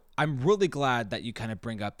 So I'm really glad that you kind of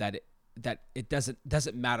bring up that it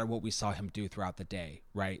doesn't matter what we saw him do throughout the day,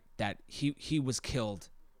 right? That he was killed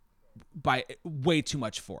by way too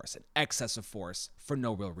much force, an excess of force for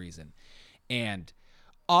no real reason. And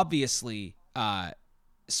obviously,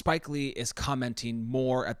 Spike Lee is commenting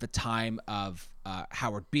more at the time of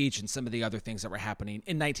Howard Beach and some of the other things that were happening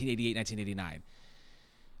in 1988, 1989.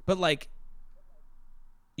 But like,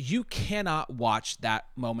 you cannot watch that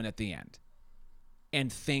moment at the end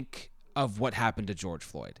and think of what happened to George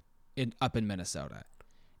Floyd up in Minnesota.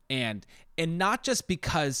 And not just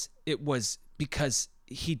because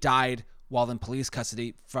he died while in police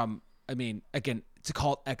custody from, I mean, again, to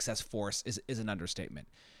call it excess force is an understatement.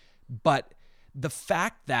 But the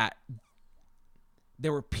fact that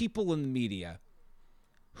there were people in the media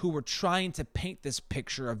who were trying to paint this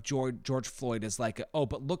picture of George Floyd as like, oh,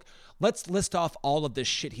 but look, let's list off all of this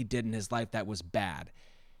shit he did in his life that was bad.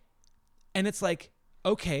 And it's like,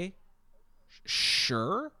 okay,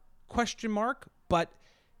 sure, ? But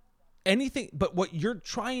what you're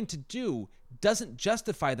trying to do doesn't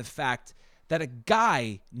justify the fact that a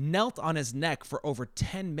guy knelt on his neck for over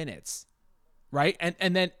 10 minutes, right?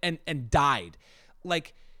 And then died.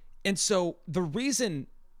 Like, and so the reason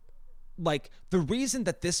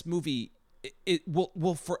that this movie it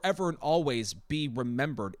will forever and always be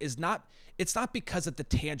remembered is it's not because of the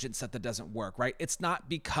tangent set that doesn't work, right? It's not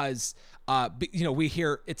because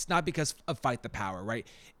it's not because of Fight the Power, right?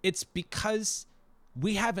 It's because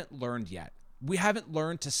we haven't learned yet. We haven't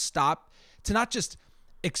learned to stop, to not just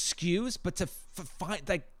excuse, but to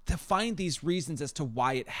find these reasons as to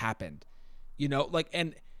why it happened,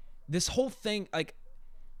 and this whole thing, like,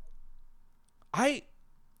 I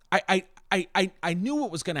knew what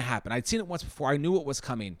was going to happen. I'd seen it once before. I knew it was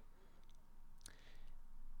coming.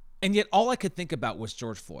 And yet all I could think about was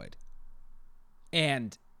George Floyd.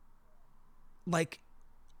 And like,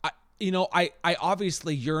 I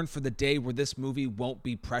obviously yearn for the day where this movie won't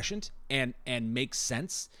be prescient and make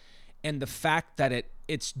sense. And the fact that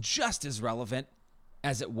it's just as relevant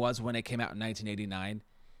as it was when it came out in 1989.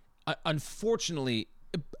 Unfortunately,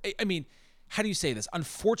 I mean, how do you say this?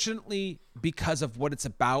 Unfortunately, because of what it's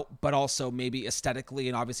about, but also maybe aesthetically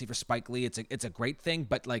and obviously for Spike Lee, it's a great thing.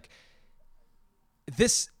 But like,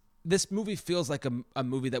 this movie feels like a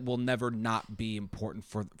movie that will never not be important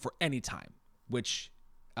for any time, which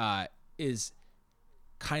is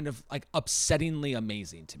kind of like upsettingly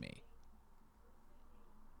amazing to me.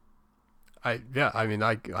 I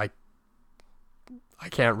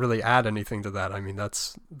can't really add anything to that. I mean,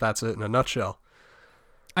 that's it in a nutshell.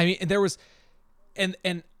 I mean, there was, and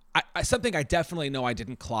I something I definitely know I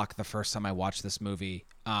didn't clock the first time I watched this movie,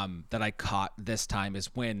 that I caught this time is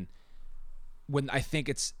when I think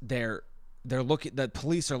it's they're looking, the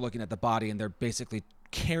police are looking at the body and they're basically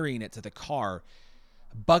carrying it to the car.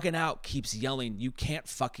 Bugging Out keeps yelling, "You can't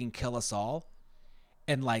fucking kill us all,"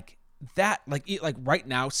 and like that, like right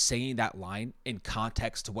now saying that line in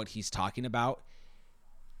context to what he's talking about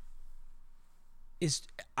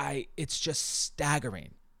it's just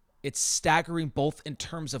staggering. It's staggering both in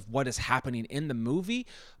terms of what is happening in the movie,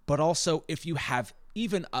 but also if you have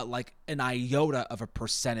even like an iota of a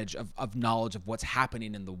percentage of knowledge of what's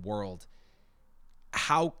happening in the world,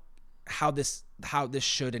 how this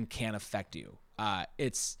should and can affect you.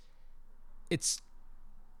 It's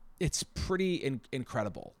it's pretty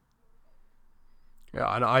incredible.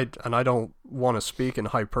 Yeah, and I don't want to speak in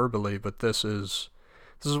hyperbole, but this is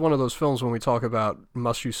one of those films when we talk about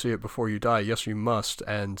must you see it before you die? Yes, you must,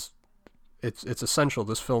 and it's essential.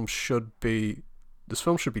 This film should be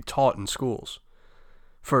taught in schools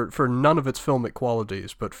for none of its filmic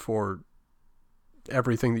qualities, but for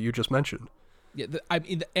everything that you just mentioned. Yeah, I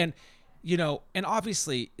mean, and and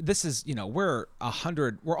obviously this is we're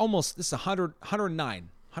 100, we're almost, this is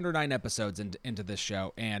 109 episodes into this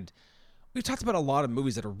show, and we've talked about a lot of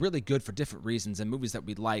movies that are really good for different reasons and movies that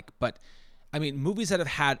we like, but I mean, movies that have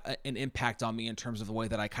had an impact on me in terms of the way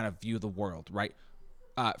that I kind of view the world, right?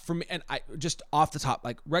 For me, and I just off the top,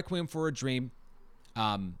 like Requiem for a Dream,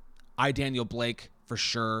 I, Daniel Blake, for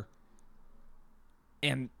sure.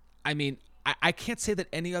 And I mean, I can't say that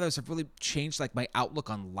any others have really changed like my outlook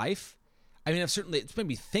on life. I mean, it's made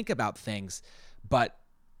me think about things, but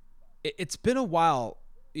it's been a while,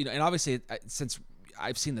 and obviously since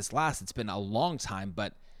I've seen this last, it's been a long time,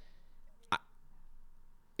 but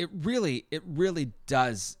it really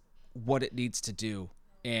does what it needs to do.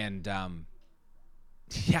 And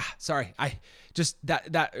yeah, sorry, I just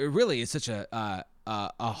that it really is such a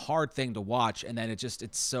hard thing to watch, and then it's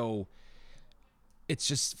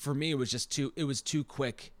just for me it was too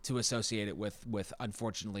quick to associate it with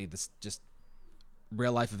unfortunately this just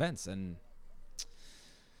real life events. And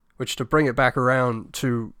which, to bring it back around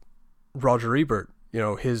to Roger Ebert,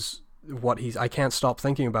 I can't stop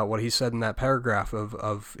thinking about what he said in that paragraph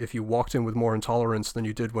of if you walked in with more intolerance than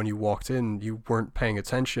you did when you walked in, you weren't paying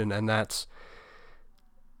attention. And that's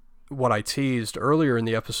what I teased earlier in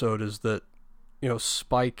the episode, is that,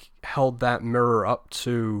 Spike held that mirror up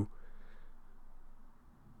to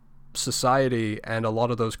society, and a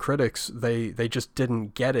lot of those critics, they just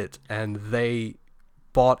didn't get it, and they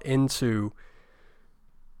bought into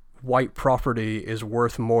white property is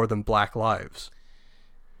worth more than black lives.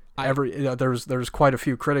 There's quite a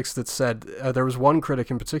few critics that said, there was one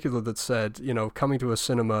critic in particular that said, coming to a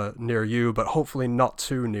cinema near you, but hopefully not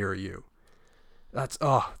too near you. That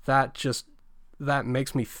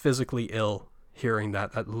makes me physically ill hearing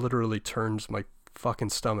that. That literally turns my fucking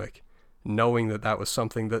stomach, knowing that was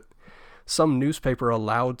something that some newspaper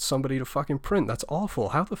allowed somebody to fucking print. That's awful.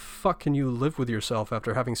 How the fuck can you live with yourself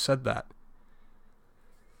after having said that?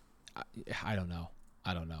 I don't know.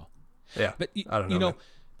 Yeah, but I don't know.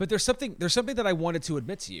 But there's something that I wanted to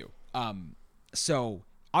admit to you. So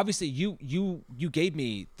obviously you gave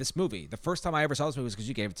me this movie. The first time I ever saw this movie was because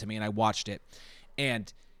you gave it to me, and I watched it.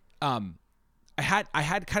 And I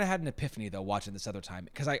had kind of had an epiphany though watching this other time,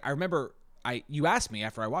 because I remember you asked me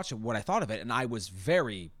after I watched it what I thought of it, and I was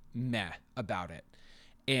very meh about it.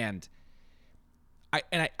 And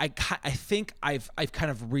I think I've kind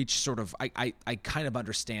of reached sort of I kind of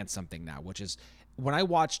understand something now, which is when I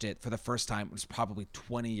watched it for the first time, it was probably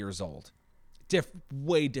 20 years old.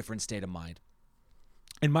 Way different state of mind.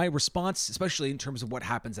 And my response, especially in terms of what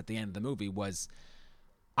happens at the end of the movie, was,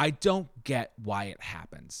 I don't get why it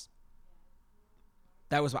happens.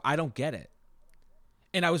 I don't get it.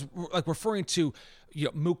 And I was like referring to,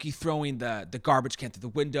 Mookie throwing the garbage can through the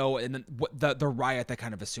window, and then the riot that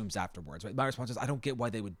kind of assumes afterwards. Right? My response is, I don't get why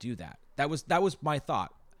they would do that. That was my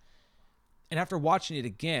thought. And after watching it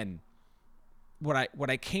again, what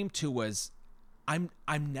I came to was, I'm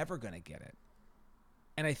never gonna get it.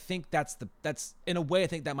 And I think that's in a way, I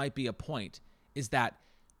think that might be a point, is that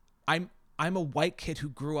I'm a white kid who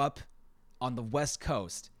grew up on the West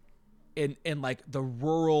Coast in like the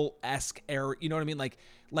rural-esque area, you know what I mean?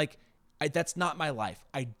 Like that's not my life.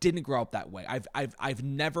 I didn't grow up that way. I've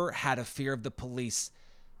never had a fear of the police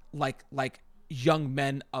like young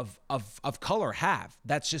men of color have.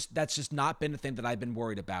 That's just not been a thing that I've been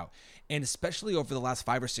worried about. And especially over the last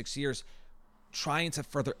 5 or 6 years, trying to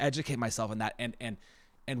further educate myself on that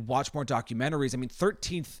and watch more documentaries. I mean,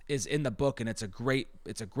 13th is in the book, and it's a great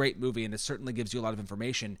movie, and it certainly gives you a lot of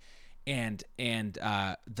information. And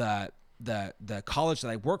the college that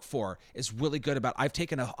I work for is really good about. I've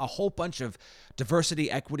taken a whole bunch of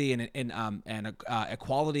diversity, equity, and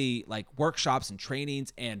equality like workshops and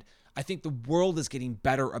trainings, and I think the world is getting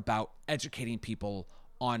better about educating people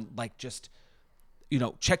on like just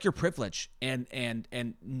check your privilege and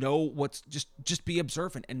know what's just be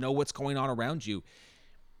observant and know what's going on around you.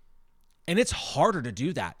 And it's harder to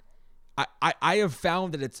do that. I have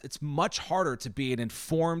found that it's much harder to be an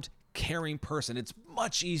informed, caring person. It's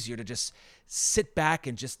much easier to just sit back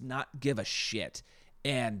and just not give a shit.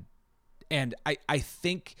 And I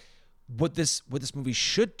think what this movie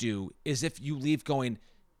should do is, if you leave going,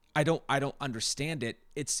 I don't understand it,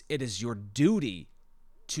 it is your duty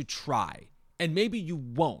to try And maybe you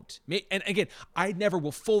won't. And again, I never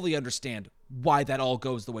will fully understand why that all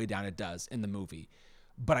goes the way down it does in the movie.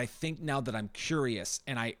 But I think now that I'm curious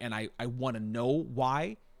and I want to know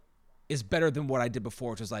why is better than what I did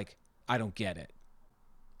before, which was like, I don't get it.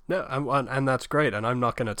 No, and that's great. And I'm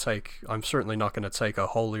certainly not going to take a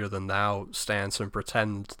holier than thou stance and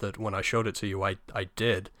pretend that when I showed it to you, I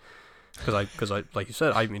did. Because I, like you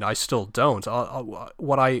said, I mean, I still don't.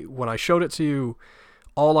 When I showed it to you,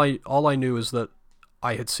 all I knew is that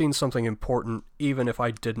I had seen something important, even if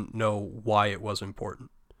I didn't know why it was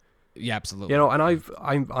important. Yeah, absolutely. You know, and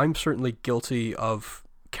I'm certainly guilty of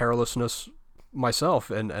carelessness myself,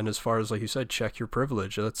 and as far as, like you said, check your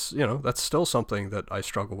privilege. That's still something that I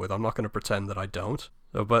struggle with. I'm not going to pretend that I don't.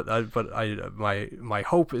 So, my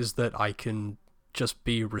hope is that I can just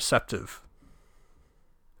be receptive.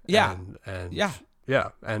 Yeah.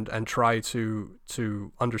 And try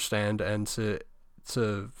to understand and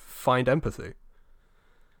to find empathy.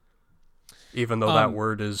 Even though that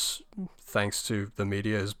word is, thanks to the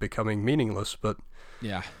media, is becoming meaningless, but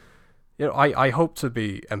yeah, you know, I hope to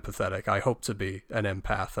be empathetic. I hope to be an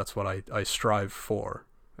empath. That's what I strive for,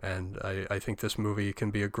 and I think this movie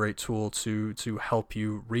can be a great tool to help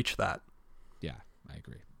you reach that. Yeah, I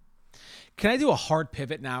agree. Can I do a hard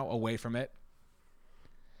pivot now away from it?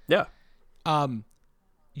 Yeah.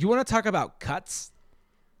 You want to talk about cuts?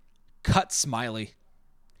 Cut Smiley.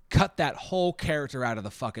 Cut that whole character out of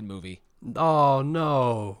the fucking movie. Oh,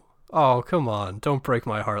 no. Oh, come on. Don't break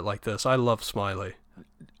my heart like this. I love Smiley.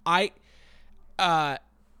 Oh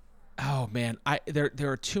man, there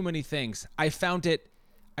are too many things. I found it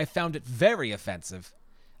very offensive.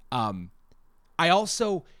 I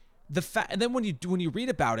also, and then when you read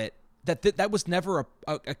about it, that was never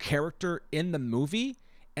a character in the movie,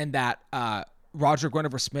 and that Roger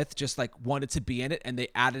Guinevere Smith just like wanted to be in it, and they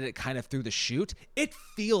added it kind of through the shoot. It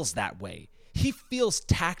feels that way. He feels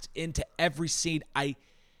tacked into every scene. I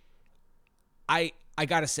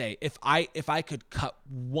gotta say, if I could cut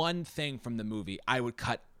one thing from the movie, I would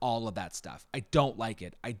cut all of that stuff. I don't like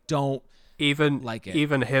it. I don't like it.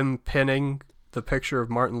 Even him pinning the picture of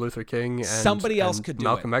Martin Luther King and somebody else could do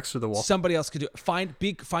Malcolm it. X to the wall. Somebody else could do it.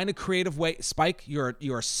 Find a creative way. Spike, you're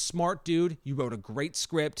a smart dude. You wrote a great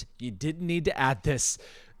script. You didn't need to add this.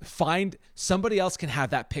 Find somebody else can have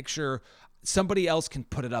that picture. Somebody else can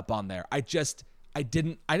put it up on there. I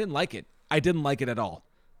didn't like it. I didn't like it at all.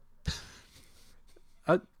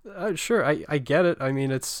 Sure, I get it. I mean,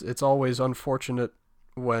 it's always unfortunate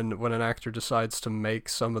when an actor decides to make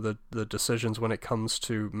some of the decisions when it comes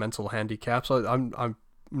to mental handicaps. I'm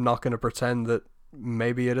not going to pretend that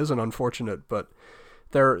maybe it isn't unfortunate, but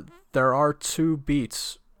there are two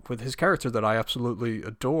beats with his character that I absolutely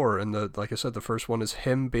adore, and like I said, the first one is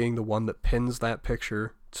him being the one that pins that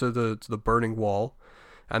picture to the burning wall,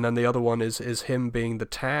 and then the other one is him being the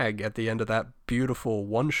tag at the end of that beautiful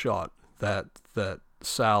one shot that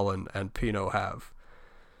Sal and Pino have.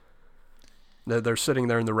 They're sitting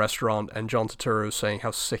there in the restaurant, and John Turturro is saying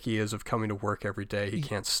how sick he is of coming to work every day. He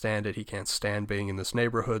can't stand it. He can't stand being in this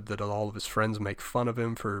neighborhood, that all of his friends make fun of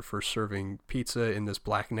him for serving pizza in this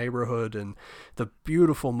black neighborhood. And the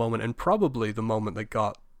beautiful moment, and probably the moment that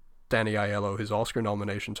got Danny Aiello his Oscar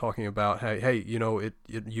nomination, talking about, hey, you know,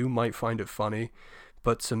 you might find it funny,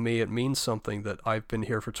 but to me it means something, that I've been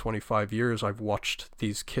here for 25 years. I've watched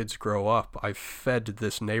these kids grow up. I've fed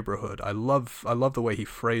this neighborhood. I love the way he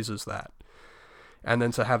phrases that. And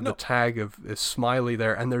then to have the tag of Smiley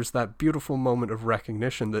there, and there's that beautiful moment of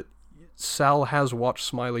recognition that Sal has watched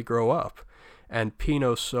Smiley grow up, and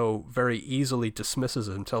Pino so very easily dismisses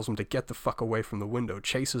him, tells him to get the fuck away from the window,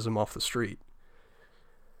 chases him off the street.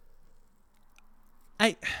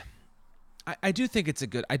 I do think it's a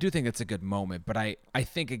good moment, but I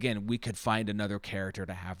think again we could find another character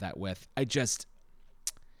to have that with. I just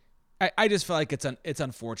feel like it's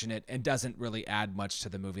unfortunate and doesn't really add much to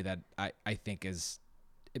the movie that I think is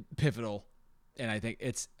pivotal, and I think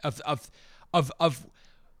it's of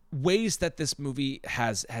ways that this movie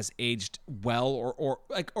has aged well, or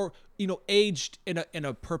aged in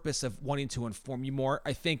a purpose of wanting to inform you more.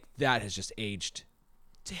 I think that has just aged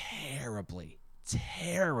terribly.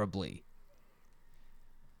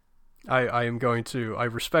 I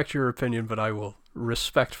respect your opinion, but I will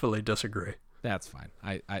respectfully disagree. That's fine.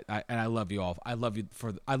 I love you all. I love you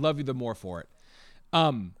the more for it.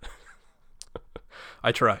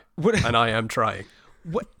 I try. And I am trying.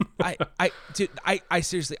 Dude, I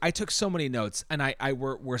seriously, I took so many notes, and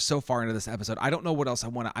we're so far into this episode. I don't know what else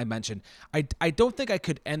I mention. I don't think I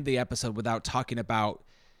could end the episode without talking about,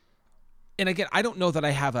 and again, I don't know that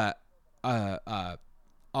I have a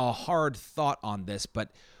hard thought on this,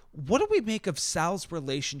 but what do we make of Sal's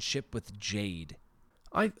relationship with Jade?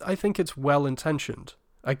 I think it's well intentioned.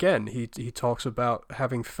 Again, he talks about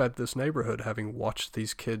having fed this neighborhood, having watched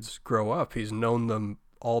these kids grow up. He's known them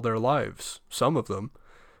all their lives, some of them,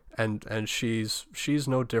 and she's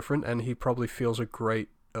no different. And he probably feels a great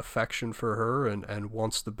affection for her and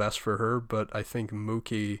wants the best for her. But I think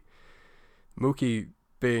Mookie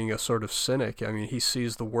being a sort of cynic, I mean, he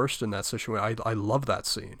sees the worst in that situation. I love that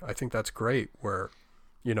scene. I think that's great where,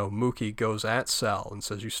 you know, Mookie goes at Sal and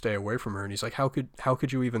says, "You stay away from her," and he's like, "How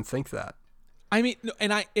could you even think that?" I mean,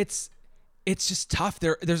 and it's just tough.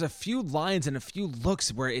 There's a few lines and a few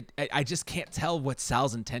looks where I just can't tell what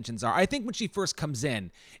Sal's intentions are. I think when she first comes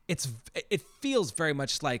in, it feels very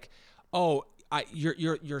much like, oh,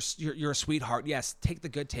 you're a sweetheart. Yes, take the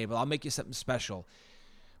good table. I'll make you something special.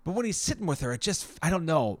 But when he's sitting with her, it just, I don't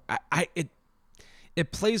know.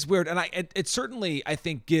 It plays weird, and it certainly, I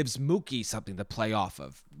think, gives Mookie something to play off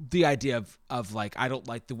of. The idea of like, I don't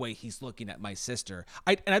like the way he's looking at my sister.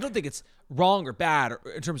 I don't think it's wrong or bad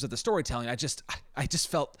in terms of the storytelling. I just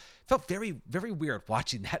felt very, very weird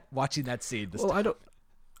watching that scene. Well,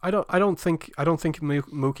 I don't think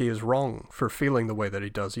Mookie is wrong for feeling the way that he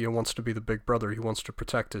does. He wants to be the big brother. He wants to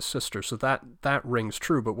protect his sister. So that rings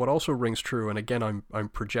true. But what also rings true, and again, I'm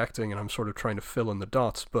projecting and I'm sort of trying to fill in the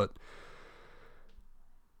dots, but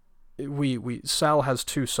Sal has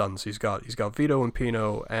two sons. He's got Vito and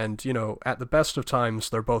Pino, and you know, at the best of times,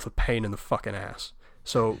 they're both a pain in the fucking ass.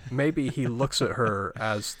 So maybe he looks at her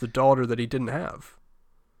as the daughter that he didn't have.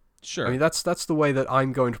 Sure. I mean, that's the way that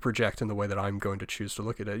I'm going to project and the way that I'm going to choose to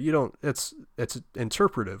look at it. You don't. It's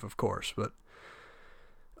interpretive, of course, but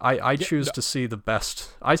I choose to see the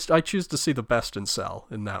best. I choose to see the best in Sal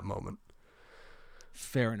in that moment.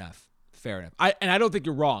 Fair enough. I don't think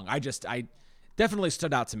you're wrong. I definitely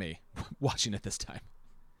stood out to me watching it this time.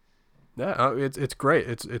 Yeah, it's great.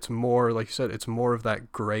 It's more, like you said, it's more of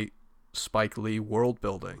that great Spike Lee world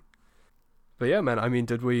building. But yeah, man, I mean,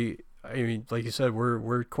 like you said,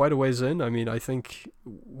 we're quite a ways in. I mean, I think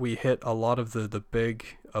we hit a lot of the big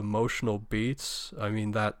emotional beats. I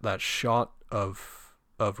mean, that shot of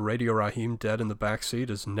Radio Raheem dead in the backseat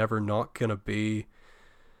is never not gonna be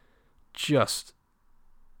just,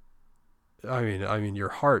 I mean, your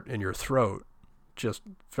heart in your throat, just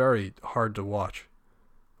very hard to watch.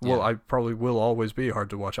 Yeah. Well, I probably will always be hard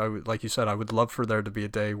to watch. Like you said, I would love for there to be a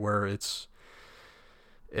day where it's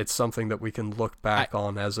something that we can look back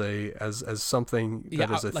on as something that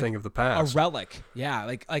is a thing of the past, a relic. Yeah,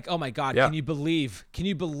 like oh my God, yeah. Can you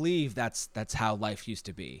believe that's how life used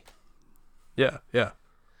to be? Yeah.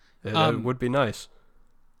 It would be nice.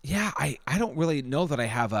 Yeah, I don't really know that I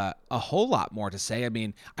have a whole lot more to say. I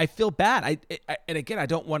mean, I feel bad. And again, I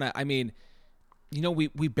don't want to. I mean, you know, we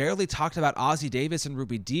barely talked about Ozzie Davis and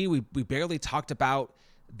Ruby Dee. We barely talked about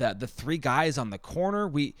the three guys on the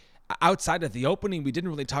corner. Outside of the opening, we didn't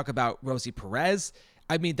really talk about Rosie Perez.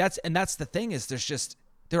 I mean, that's the thing is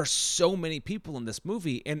there are so many people in this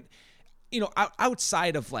movie, and you know,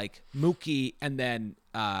 outside of like Mookie and then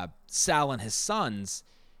Sal and his sons,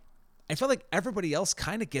 I feel like everybody else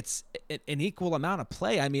kind of gets an equal amount of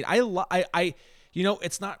play. I mean, I you know,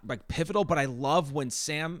 it's not like pivotal, but I love when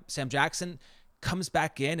Sam Jackson comes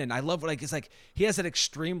back in, and I love it's like he has that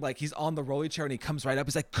extreme, like he's on the rolly chair and he comes right up,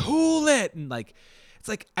 he's like, cool it, and like it's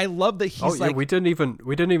like I love that he's like, we didn't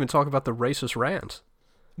even talk about the racist rant.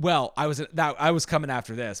 Well, I was coming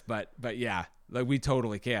after this, but yeah, like we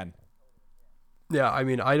totally can. Yeah, I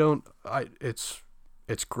mean,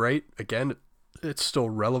 it's great. Again, it's still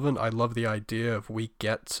relevant. I love the idea of we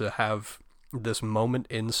get to have this moment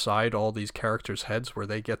inside all these characters' heads where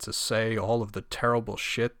they get to say all of the terrible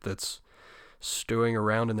shit that's stewing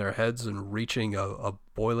around in their heads and reaching a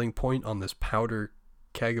boiling point on this powder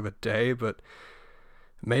keg of a day. But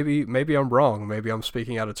maybe I'm wrong. Maybe I'm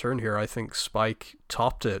speaking out of turn here. I think Spike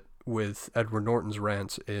topped it with Edward Norton's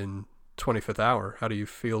rant in 25th Hour. How do you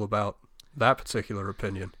feel about that particular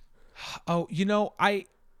opinion? Oh, you know, I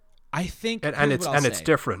think, and it's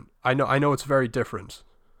different. I know it's very different.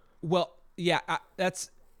 Well, yeah,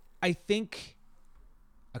 I think.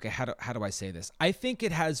 Okay, how do I say this? I think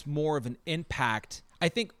it has more of an impact. I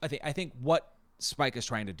think what Spike is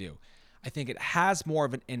trying to do, I think it has more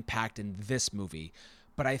of an impact in this movie,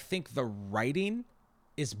 but I think the writing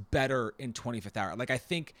is better in 25th Hour. Like I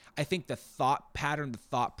think the thought pattern, the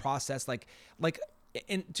thought process, like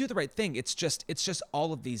and Do the Right Thing, it's just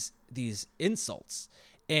all of these insults,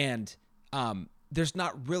 and there's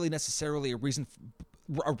not really necessarily a reason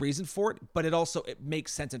for it, but it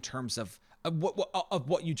makes sense in terms of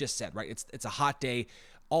what you just said, right? It's a hot day,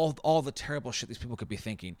 all the terrible shit these people could be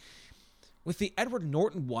thinking. with the Edward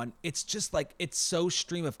Norton one, it's just like it's so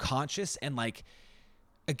stream of conscious and like,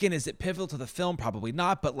 again, is it pivotal to the film? Probably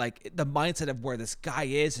not, but like the mindset of where this guy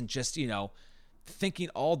is and just, you know, thinking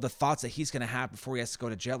all the thoughts that he's going to have before he has to go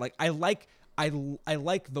to jail. Like I like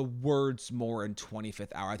the words more in 25th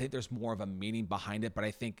Hour. I think there's more of a meaning behind it, but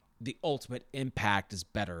I think the ultimate impact is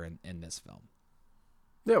better in this film.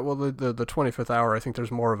 Yeah, well, the 25th Hour, I think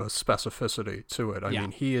there's more of a specificity to it. I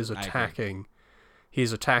mean, he is attacking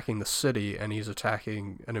the city, and he's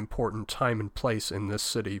attacking an important time and place in this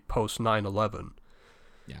city post 9/11.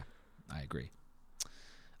 Yeah, I agree.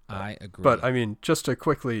 I agree. But I mean, just to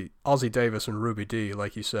quickly, Ozzie Davis and Ruby Dee,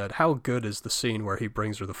 like you said, how good is the scene where he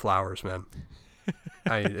brings her the flowers, man?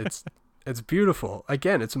 It's beautiful.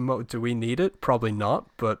 Again, do we need it? Probably not,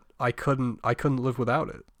 but I couldn't live without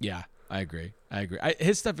it. Yeah, I agree.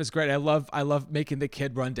 His stuff is great. I love making the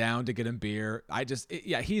kid run down to get him beer.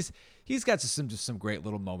 He's got some great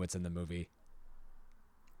little moments in the movie.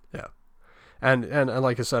 Yeah. And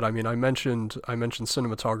like I said, I mean, I mentioned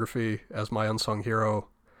cinematography as my unsung hero.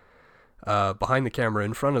 Behind the camera,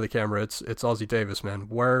 in front of the camera, it's Ozzie Davis, man.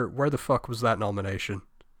 Where the fuck was that nomination?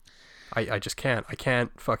 I just can't. I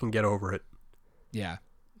can't fucking get over it. Yeah.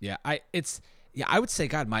 I would say,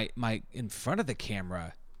 God, my in front of the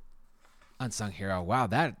camera unsung hero. Wow,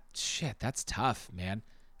 that's tough, man.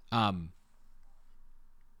 But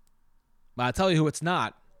I'll tell you who it's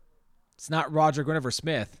not. It's not Roger Guinevere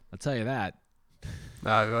Smith. I'll tell you that.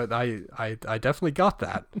 I definitely got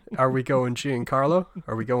that. Are we going Giancarlo?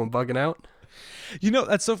 Are we going bugging out? You know,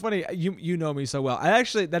 that's so funny. You know me so well.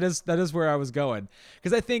 That is where I was going,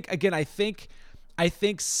 because I think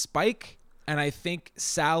Spike and I think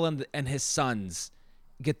Sal and his sons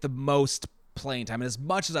get the most playing time. And as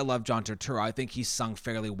much as I love John Turturro, I think he's sung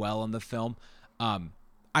fairly well in the film.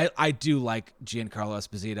 I do like Giancarlo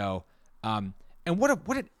Esposito. And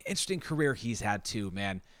what an interesting career he's had too,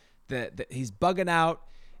 man. He's bugging out.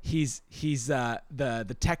 He's the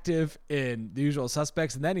detective in The Usual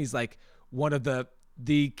Suspects, and then he's like one of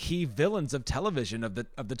the key villains of television of the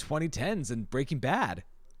 2010s in Breaking Bad.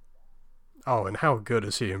 Oh, and how good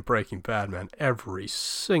is he in Breaking Bad, man? Every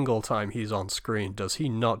single time he's on screen, does he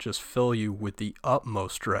not just fill you with the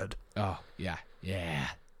utmost dread? Oh, yeah.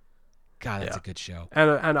 God, that's a good show.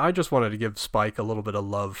 And I just wanted to give Spike a little bit of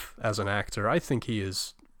love as an actor. I think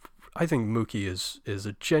Mookie is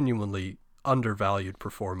a genuinely undervalued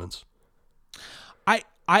performance.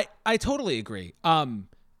 I totally agree. I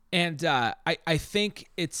think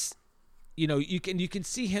it's, you know, you can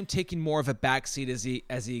see him taking more of a backseat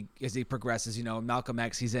as he progresses. You know, Malcolm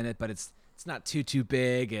X, he's in it, but it's not too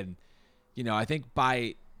big. And, you know, I think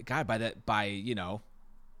by you know,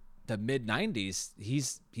 the mid 90s,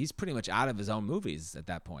 he's pretty much out of his own movies at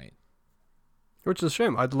that point. Which is a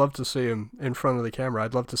shame. I'd love to see him in front of the camera.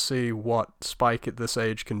 I'd love to see what Spike at this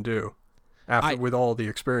age can do with all the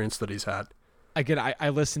experience that he's had. Again, I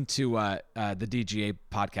listened to the DGA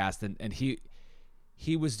podcast, and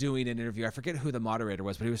he was doing an interview. I forget who the moderator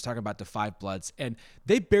was, but he was talking about The Five Bloods, and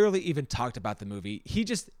they barely even talked about the movie. He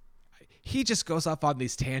just goes off on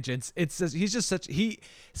these tangents. It says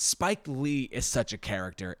Spike Lee is such a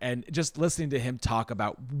character, and just listening to him talk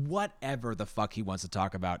about whatever the fuck he wants to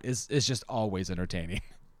talk about is just always entertaining.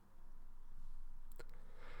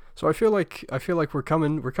 So I feel like we're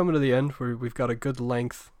coming to the end. We've got a good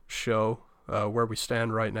length show where we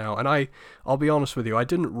stand right now, and I'll be honest with you, I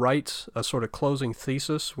didn't write a sort of closing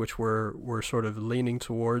thesis, which we're sort of leaning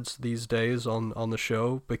towards these days on the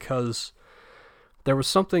show, because there was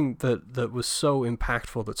something that was so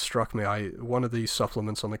impactful that struck me. One of these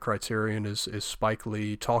supplements on the Criterion is Spike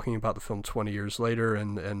Lee talking about the film 20 years later,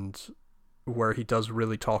 and where he does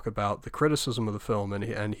really talk about the criticism of the film,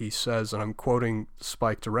 and he says, and I'm quoting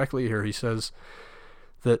Spike directly here, he says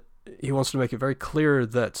that he wants to make it very clear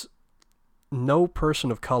that no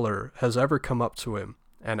person of color has ever come up to him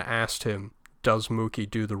and asked him, does Mookie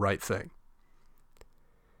do the right thing?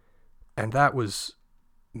 And that was...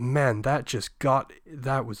 man, that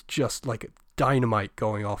was just like a dynamite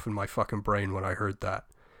going off in my fucking brain when I heard that.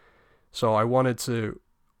 So I wanted to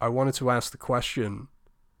ask the question,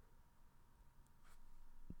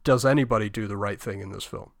 does anybody do the right thing in this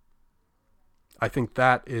film? I think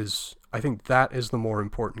that is the more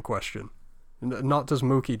important question. Not does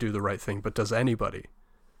Mookie do the right thing, but does anybody?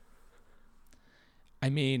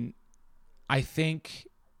 I mean, I think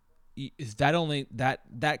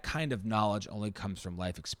that kind of knowledge only comes from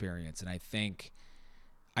life experience, and I think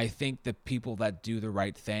the people that do the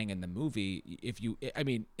right thing in the movie,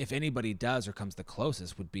 if anybody does or comes the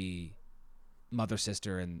closest, would be Mother,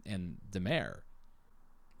 Sister, and the Mayor.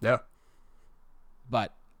 Yeah.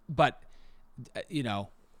 But you know,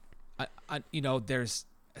 there's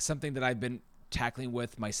something that I've been tackling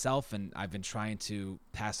with myself, and I've been trying to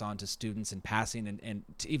pass on to students in passing, and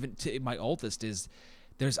even to my oldest, is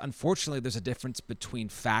unfortunately there's a difference between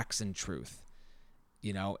facts and truth,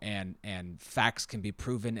 and facts can be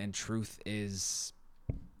proven, and truth is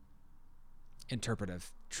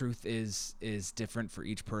interpretive. Truth is different for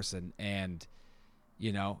each person, and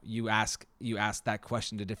you ask that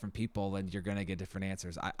question to different people, and you're gonna get different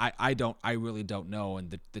answers. I really don't know,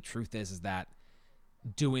 and the truth is that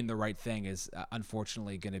doing the right thing is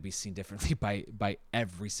unfortunately going to be seen differently by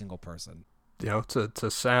every single person. To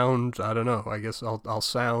sound, I don't know, I guess I'll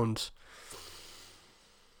sound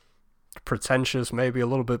pretentious maybe a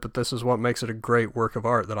little bit, but this is what makes it a great work of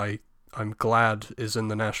art that I'm glad is in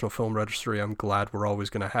the National Film Registry. I'm glad we're always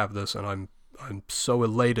going to have this, and I'm so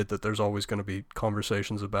elated that there's always going to be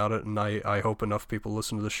conversations about it, and I hope enough people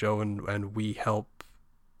listen to the show and we help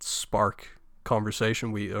spark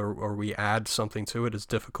conversation, we add something to it, as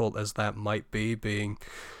difficult as that might be, being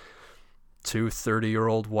two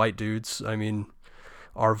 30-year-old white dudes. I mean,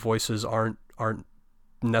 our voices aren't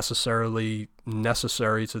necessarily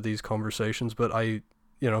necessary to these conversations, but I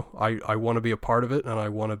want to be a part of it, and I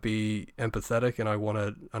want to be empathetic, and I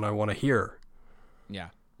want to hear. Yeah,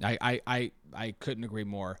 I couldn't agree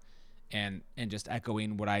more, and just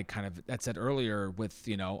echoing what I kind of said earlier with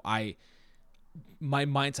my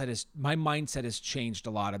mindset has changed a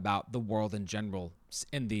lot about the world in general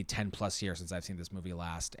in the 10 plus years since I've seen this movie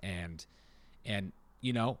last, and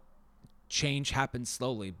change happens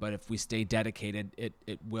slowly, but if we stay dedicated,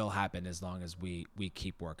 it will happen as long as we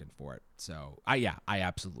keep working for it. So I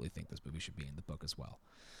absolutely think this movie should be in the book as well.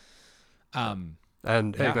 And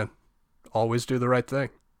hey, man, always do the right thing.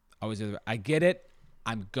 I get it.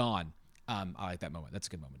 I'm gone. I like that moment. That's a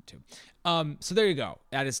good moment too. So there you go.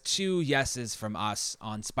 That is 2 yeses from us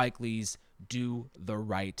on Spike Lee's Do the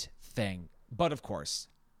Right Thing. But of course,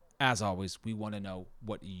 as always, we want to know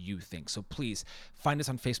what you think. So please find us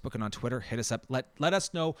on Facebook and on Twitter. Hit us up. Let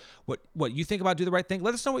us know what you think about Do the Right Thing.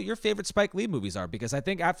 Let us know what your favorite Spike Lee movies are, because I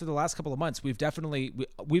think after the last couple of months, we've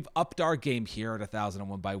upped our game here at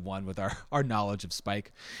 1001 by 1 with our knowledge of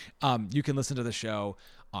Spike. You can listen to the show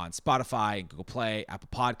on Spotify, Google Play, Apple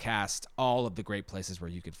Podcasts, all of the great places where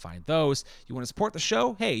you can find those. You want to support the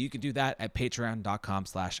show? Hey, you can do that at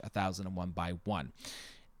patreon.com/1001 by 1.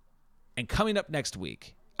 And coming up next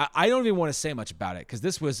week, I don't even want to say much about it, because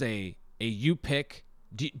this was a you pick.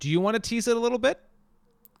 Do you want to tease it a little bit?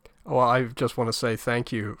 Well, I just want to say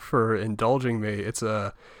thank you for indulging me. It's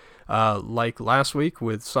like last week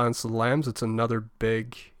with Silence of the Lambs, it's another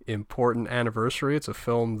big, important anniversary. It's a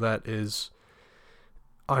film that is,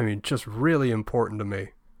 just really important to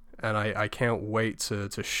me. And I can't wait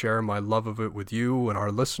to share my love of it with you and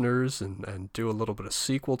our listeners, and do a little bit of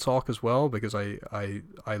sequel talk as well, because I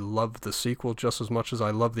love the sequel just as much as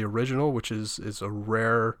I love the original, which is a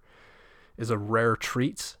rare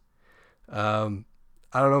treat. I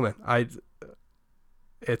don't know, man.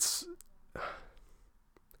 It's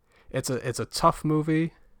a tough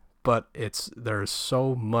movie, but there's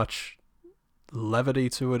so much levity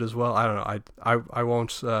to it as well. I don't know.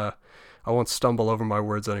 I won't stumble over my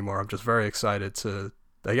words anymore. I'm just very excited to,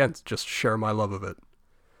 again, just share my love of it.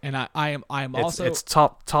 And I'm also, it's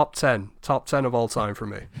top 10 of all time for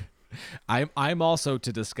me. I'm also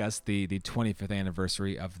to discuss the 25th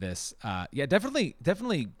anniversary of this.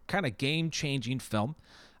 Definitely kind of game changing film.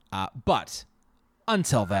 But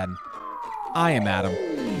until then, I am Adam,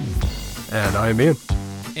 and I am Ian,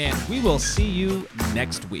 and we will see you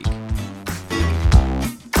next week.